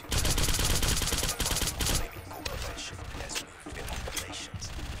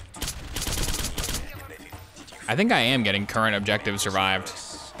 I think I am getting current objective survived.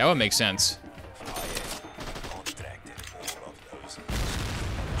 That would make sense.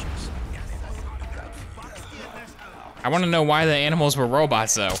 I want to know why the animals were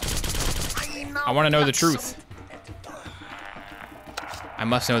robots, though. I want to know the truth. I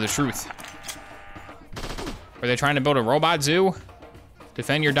must know the truth. Were they trying to build a robot zoo?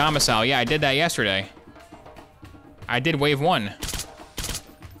 Defend your domicile. Yeah, I did that yesterday. I did wave 1.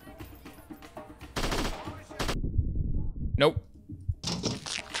 Nope.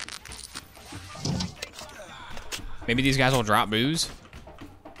 Maybe these guys will drop booze?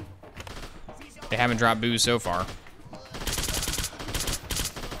 They haven't dropped booze so far.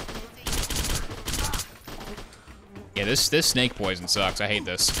 Yeah, this snake poison sucks. I hate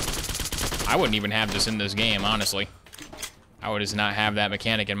this. I wouldn't even have this in this game, honestly. I would just not have that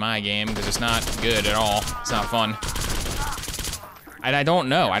mechanic in my game because it's not good at all. It's not fun. And I don't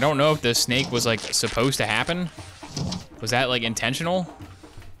know. I don't know if the snake was, like, supposed to happen. Was that, like, intentional?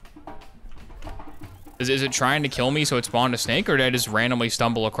 Is it trying to kill me so it spawned a snake, or did I just randomly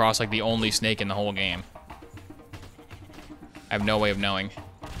stumble across, like, the only snake in the whole game? I have no way of knowing.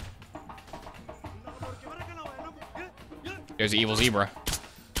 There's the evil zebra.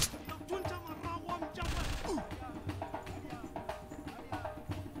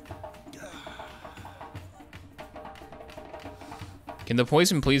 Can the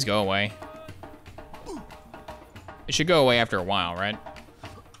poison please go away? It should go away after a while, right?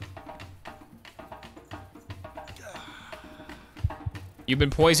 You've been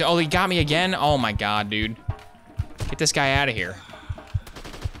poisoned. Oh, he got me again? Oh my god, dude. Get this guy out of here.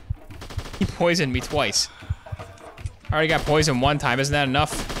 He poisoned me twice. I already got poisoned one time. Isn't that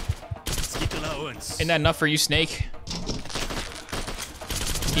enough? Isn't that enough for you, snake?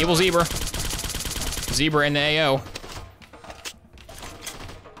 Evil zebra. Zebra in the AO.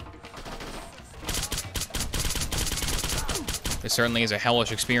 This certainly is a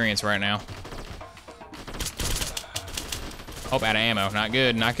hellish experience right now. Oh, out of ammo. Not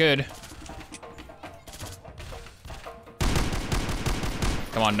good, not good.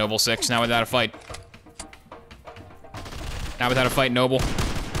 Come on, Noble 6, now without a fight. Not without a fight, Noble.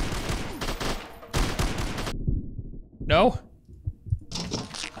 No?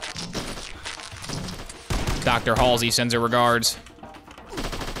 Dr. Halsey sends her regards.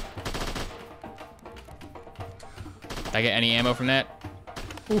 Did I get any ammo from that?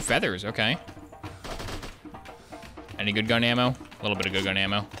 Ooh, feathers, okay. Any good gun ammo? A little bit of good gun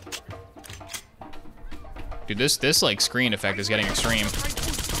ammo. Dude, this like screen effect is getting extreme.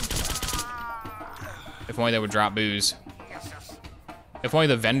 If only they would drop booze. If only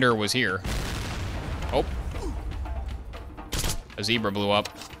the vendor was here. Oh. A zebra blew up.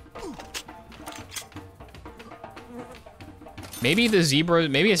 Maybe the zebra,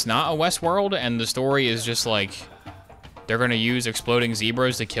 maybe it's not a Westworld and the story is just like, they're gonna use exploding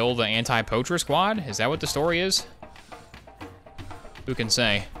zebras to kill the anti-poacher squad? Is that what the story is? Who can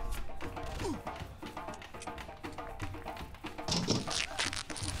say?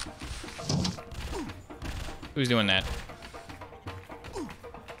 Who's doing that?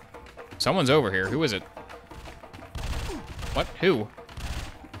 Someone's over here. Who is it? What? Who?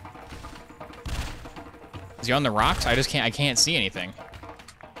 Is he on the rocks? I can't see anything.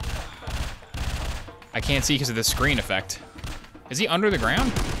 I can't see because of the screen effect. Is he under the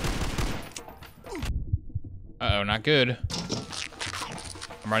ground? Uh-oh, not good.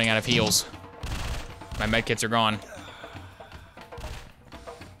 I'm running out of heals. My medkits are gone.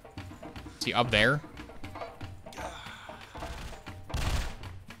 Is he up there?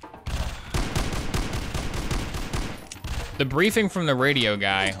 The briefing from the radio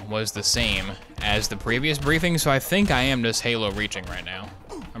guy was the same as the previous briefing, so I think I am just Halo reaching right now.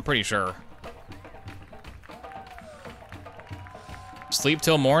 I'm pretty sure. Sleep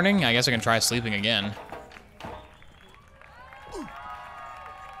till morning? I guess I can try sleeping again.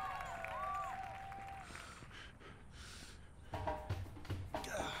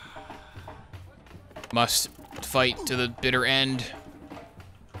 Must fight to the bitter end.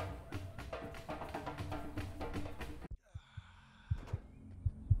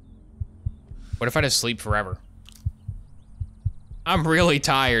 What if I just sleep forever? I'm really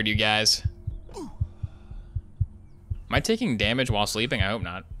tired, you guys. Am I taking damage while sleeping? I hope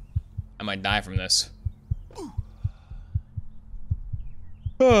not. I might die from this.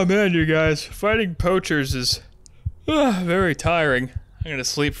 Oh man, you guys. Fighting poachers is very tiring. I'm gonna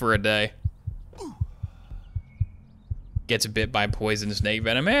sleep for a day. Gets bit by poison snake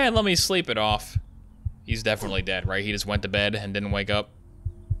venom. Man, let me sleep it off. He's definitely dead, right? He just went to bed and didn't wake up.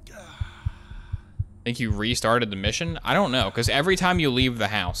 Think you restarted the mission? I don't know, because every time you leave the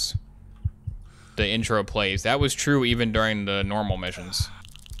house, the intro plays. That was true even during the normal missions.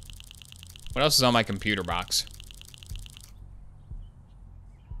 What else is on my computer box?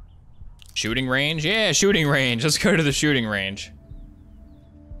 Shooting range? Yeah, shooting range. Let's go to the shooting range.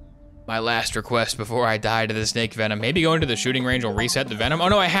 My last request before I die to the snake venom. Maybe going to the shooting range will reset the venom. Oh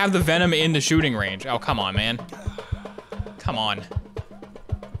no, I have the venom in the shooting range. Oh, come on, man. Come on.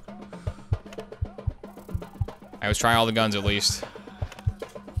 I was try all the guns at least.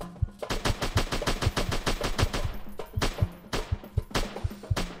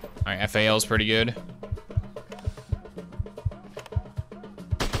 All right, FAL's pretty good.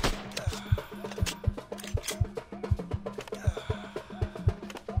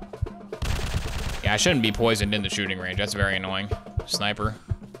 Yeah, I shouldn't be poisoned in the shooting range. That's very annoying. Sniper.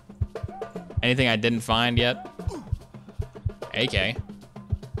 Anything I didn't find yet? AK.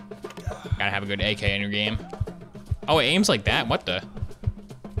 Gotta have a good AK in your game. Oh, it aims like that? What the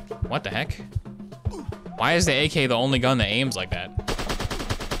heck? Why is the AK the only gun that aims like that?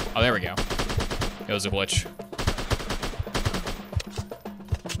 Oh, there we go. It was a glitch.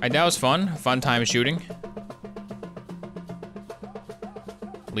 Alright, that was fun. Fun time shooting.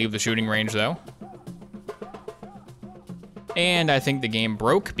 Leave the shooting range, though. And I think the game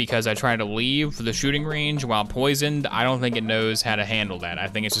broke because I tried to leave the shooting range while poisoned. I don't think it knows how to handle that. I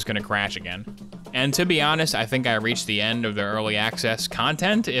think it's just gonna crash again. And to be honest, I think I reached the end of the early access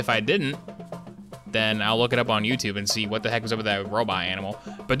content. If I didn't, then I'll look it up on YouTube and see what the heck was up with that robot animal.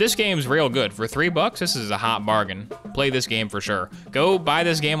 But this game's real good. For $3, this is a hot bargain. Play this game for sure. Go buy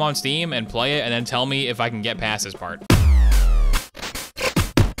this game on Steam and play it and then tell me if I can get past this part.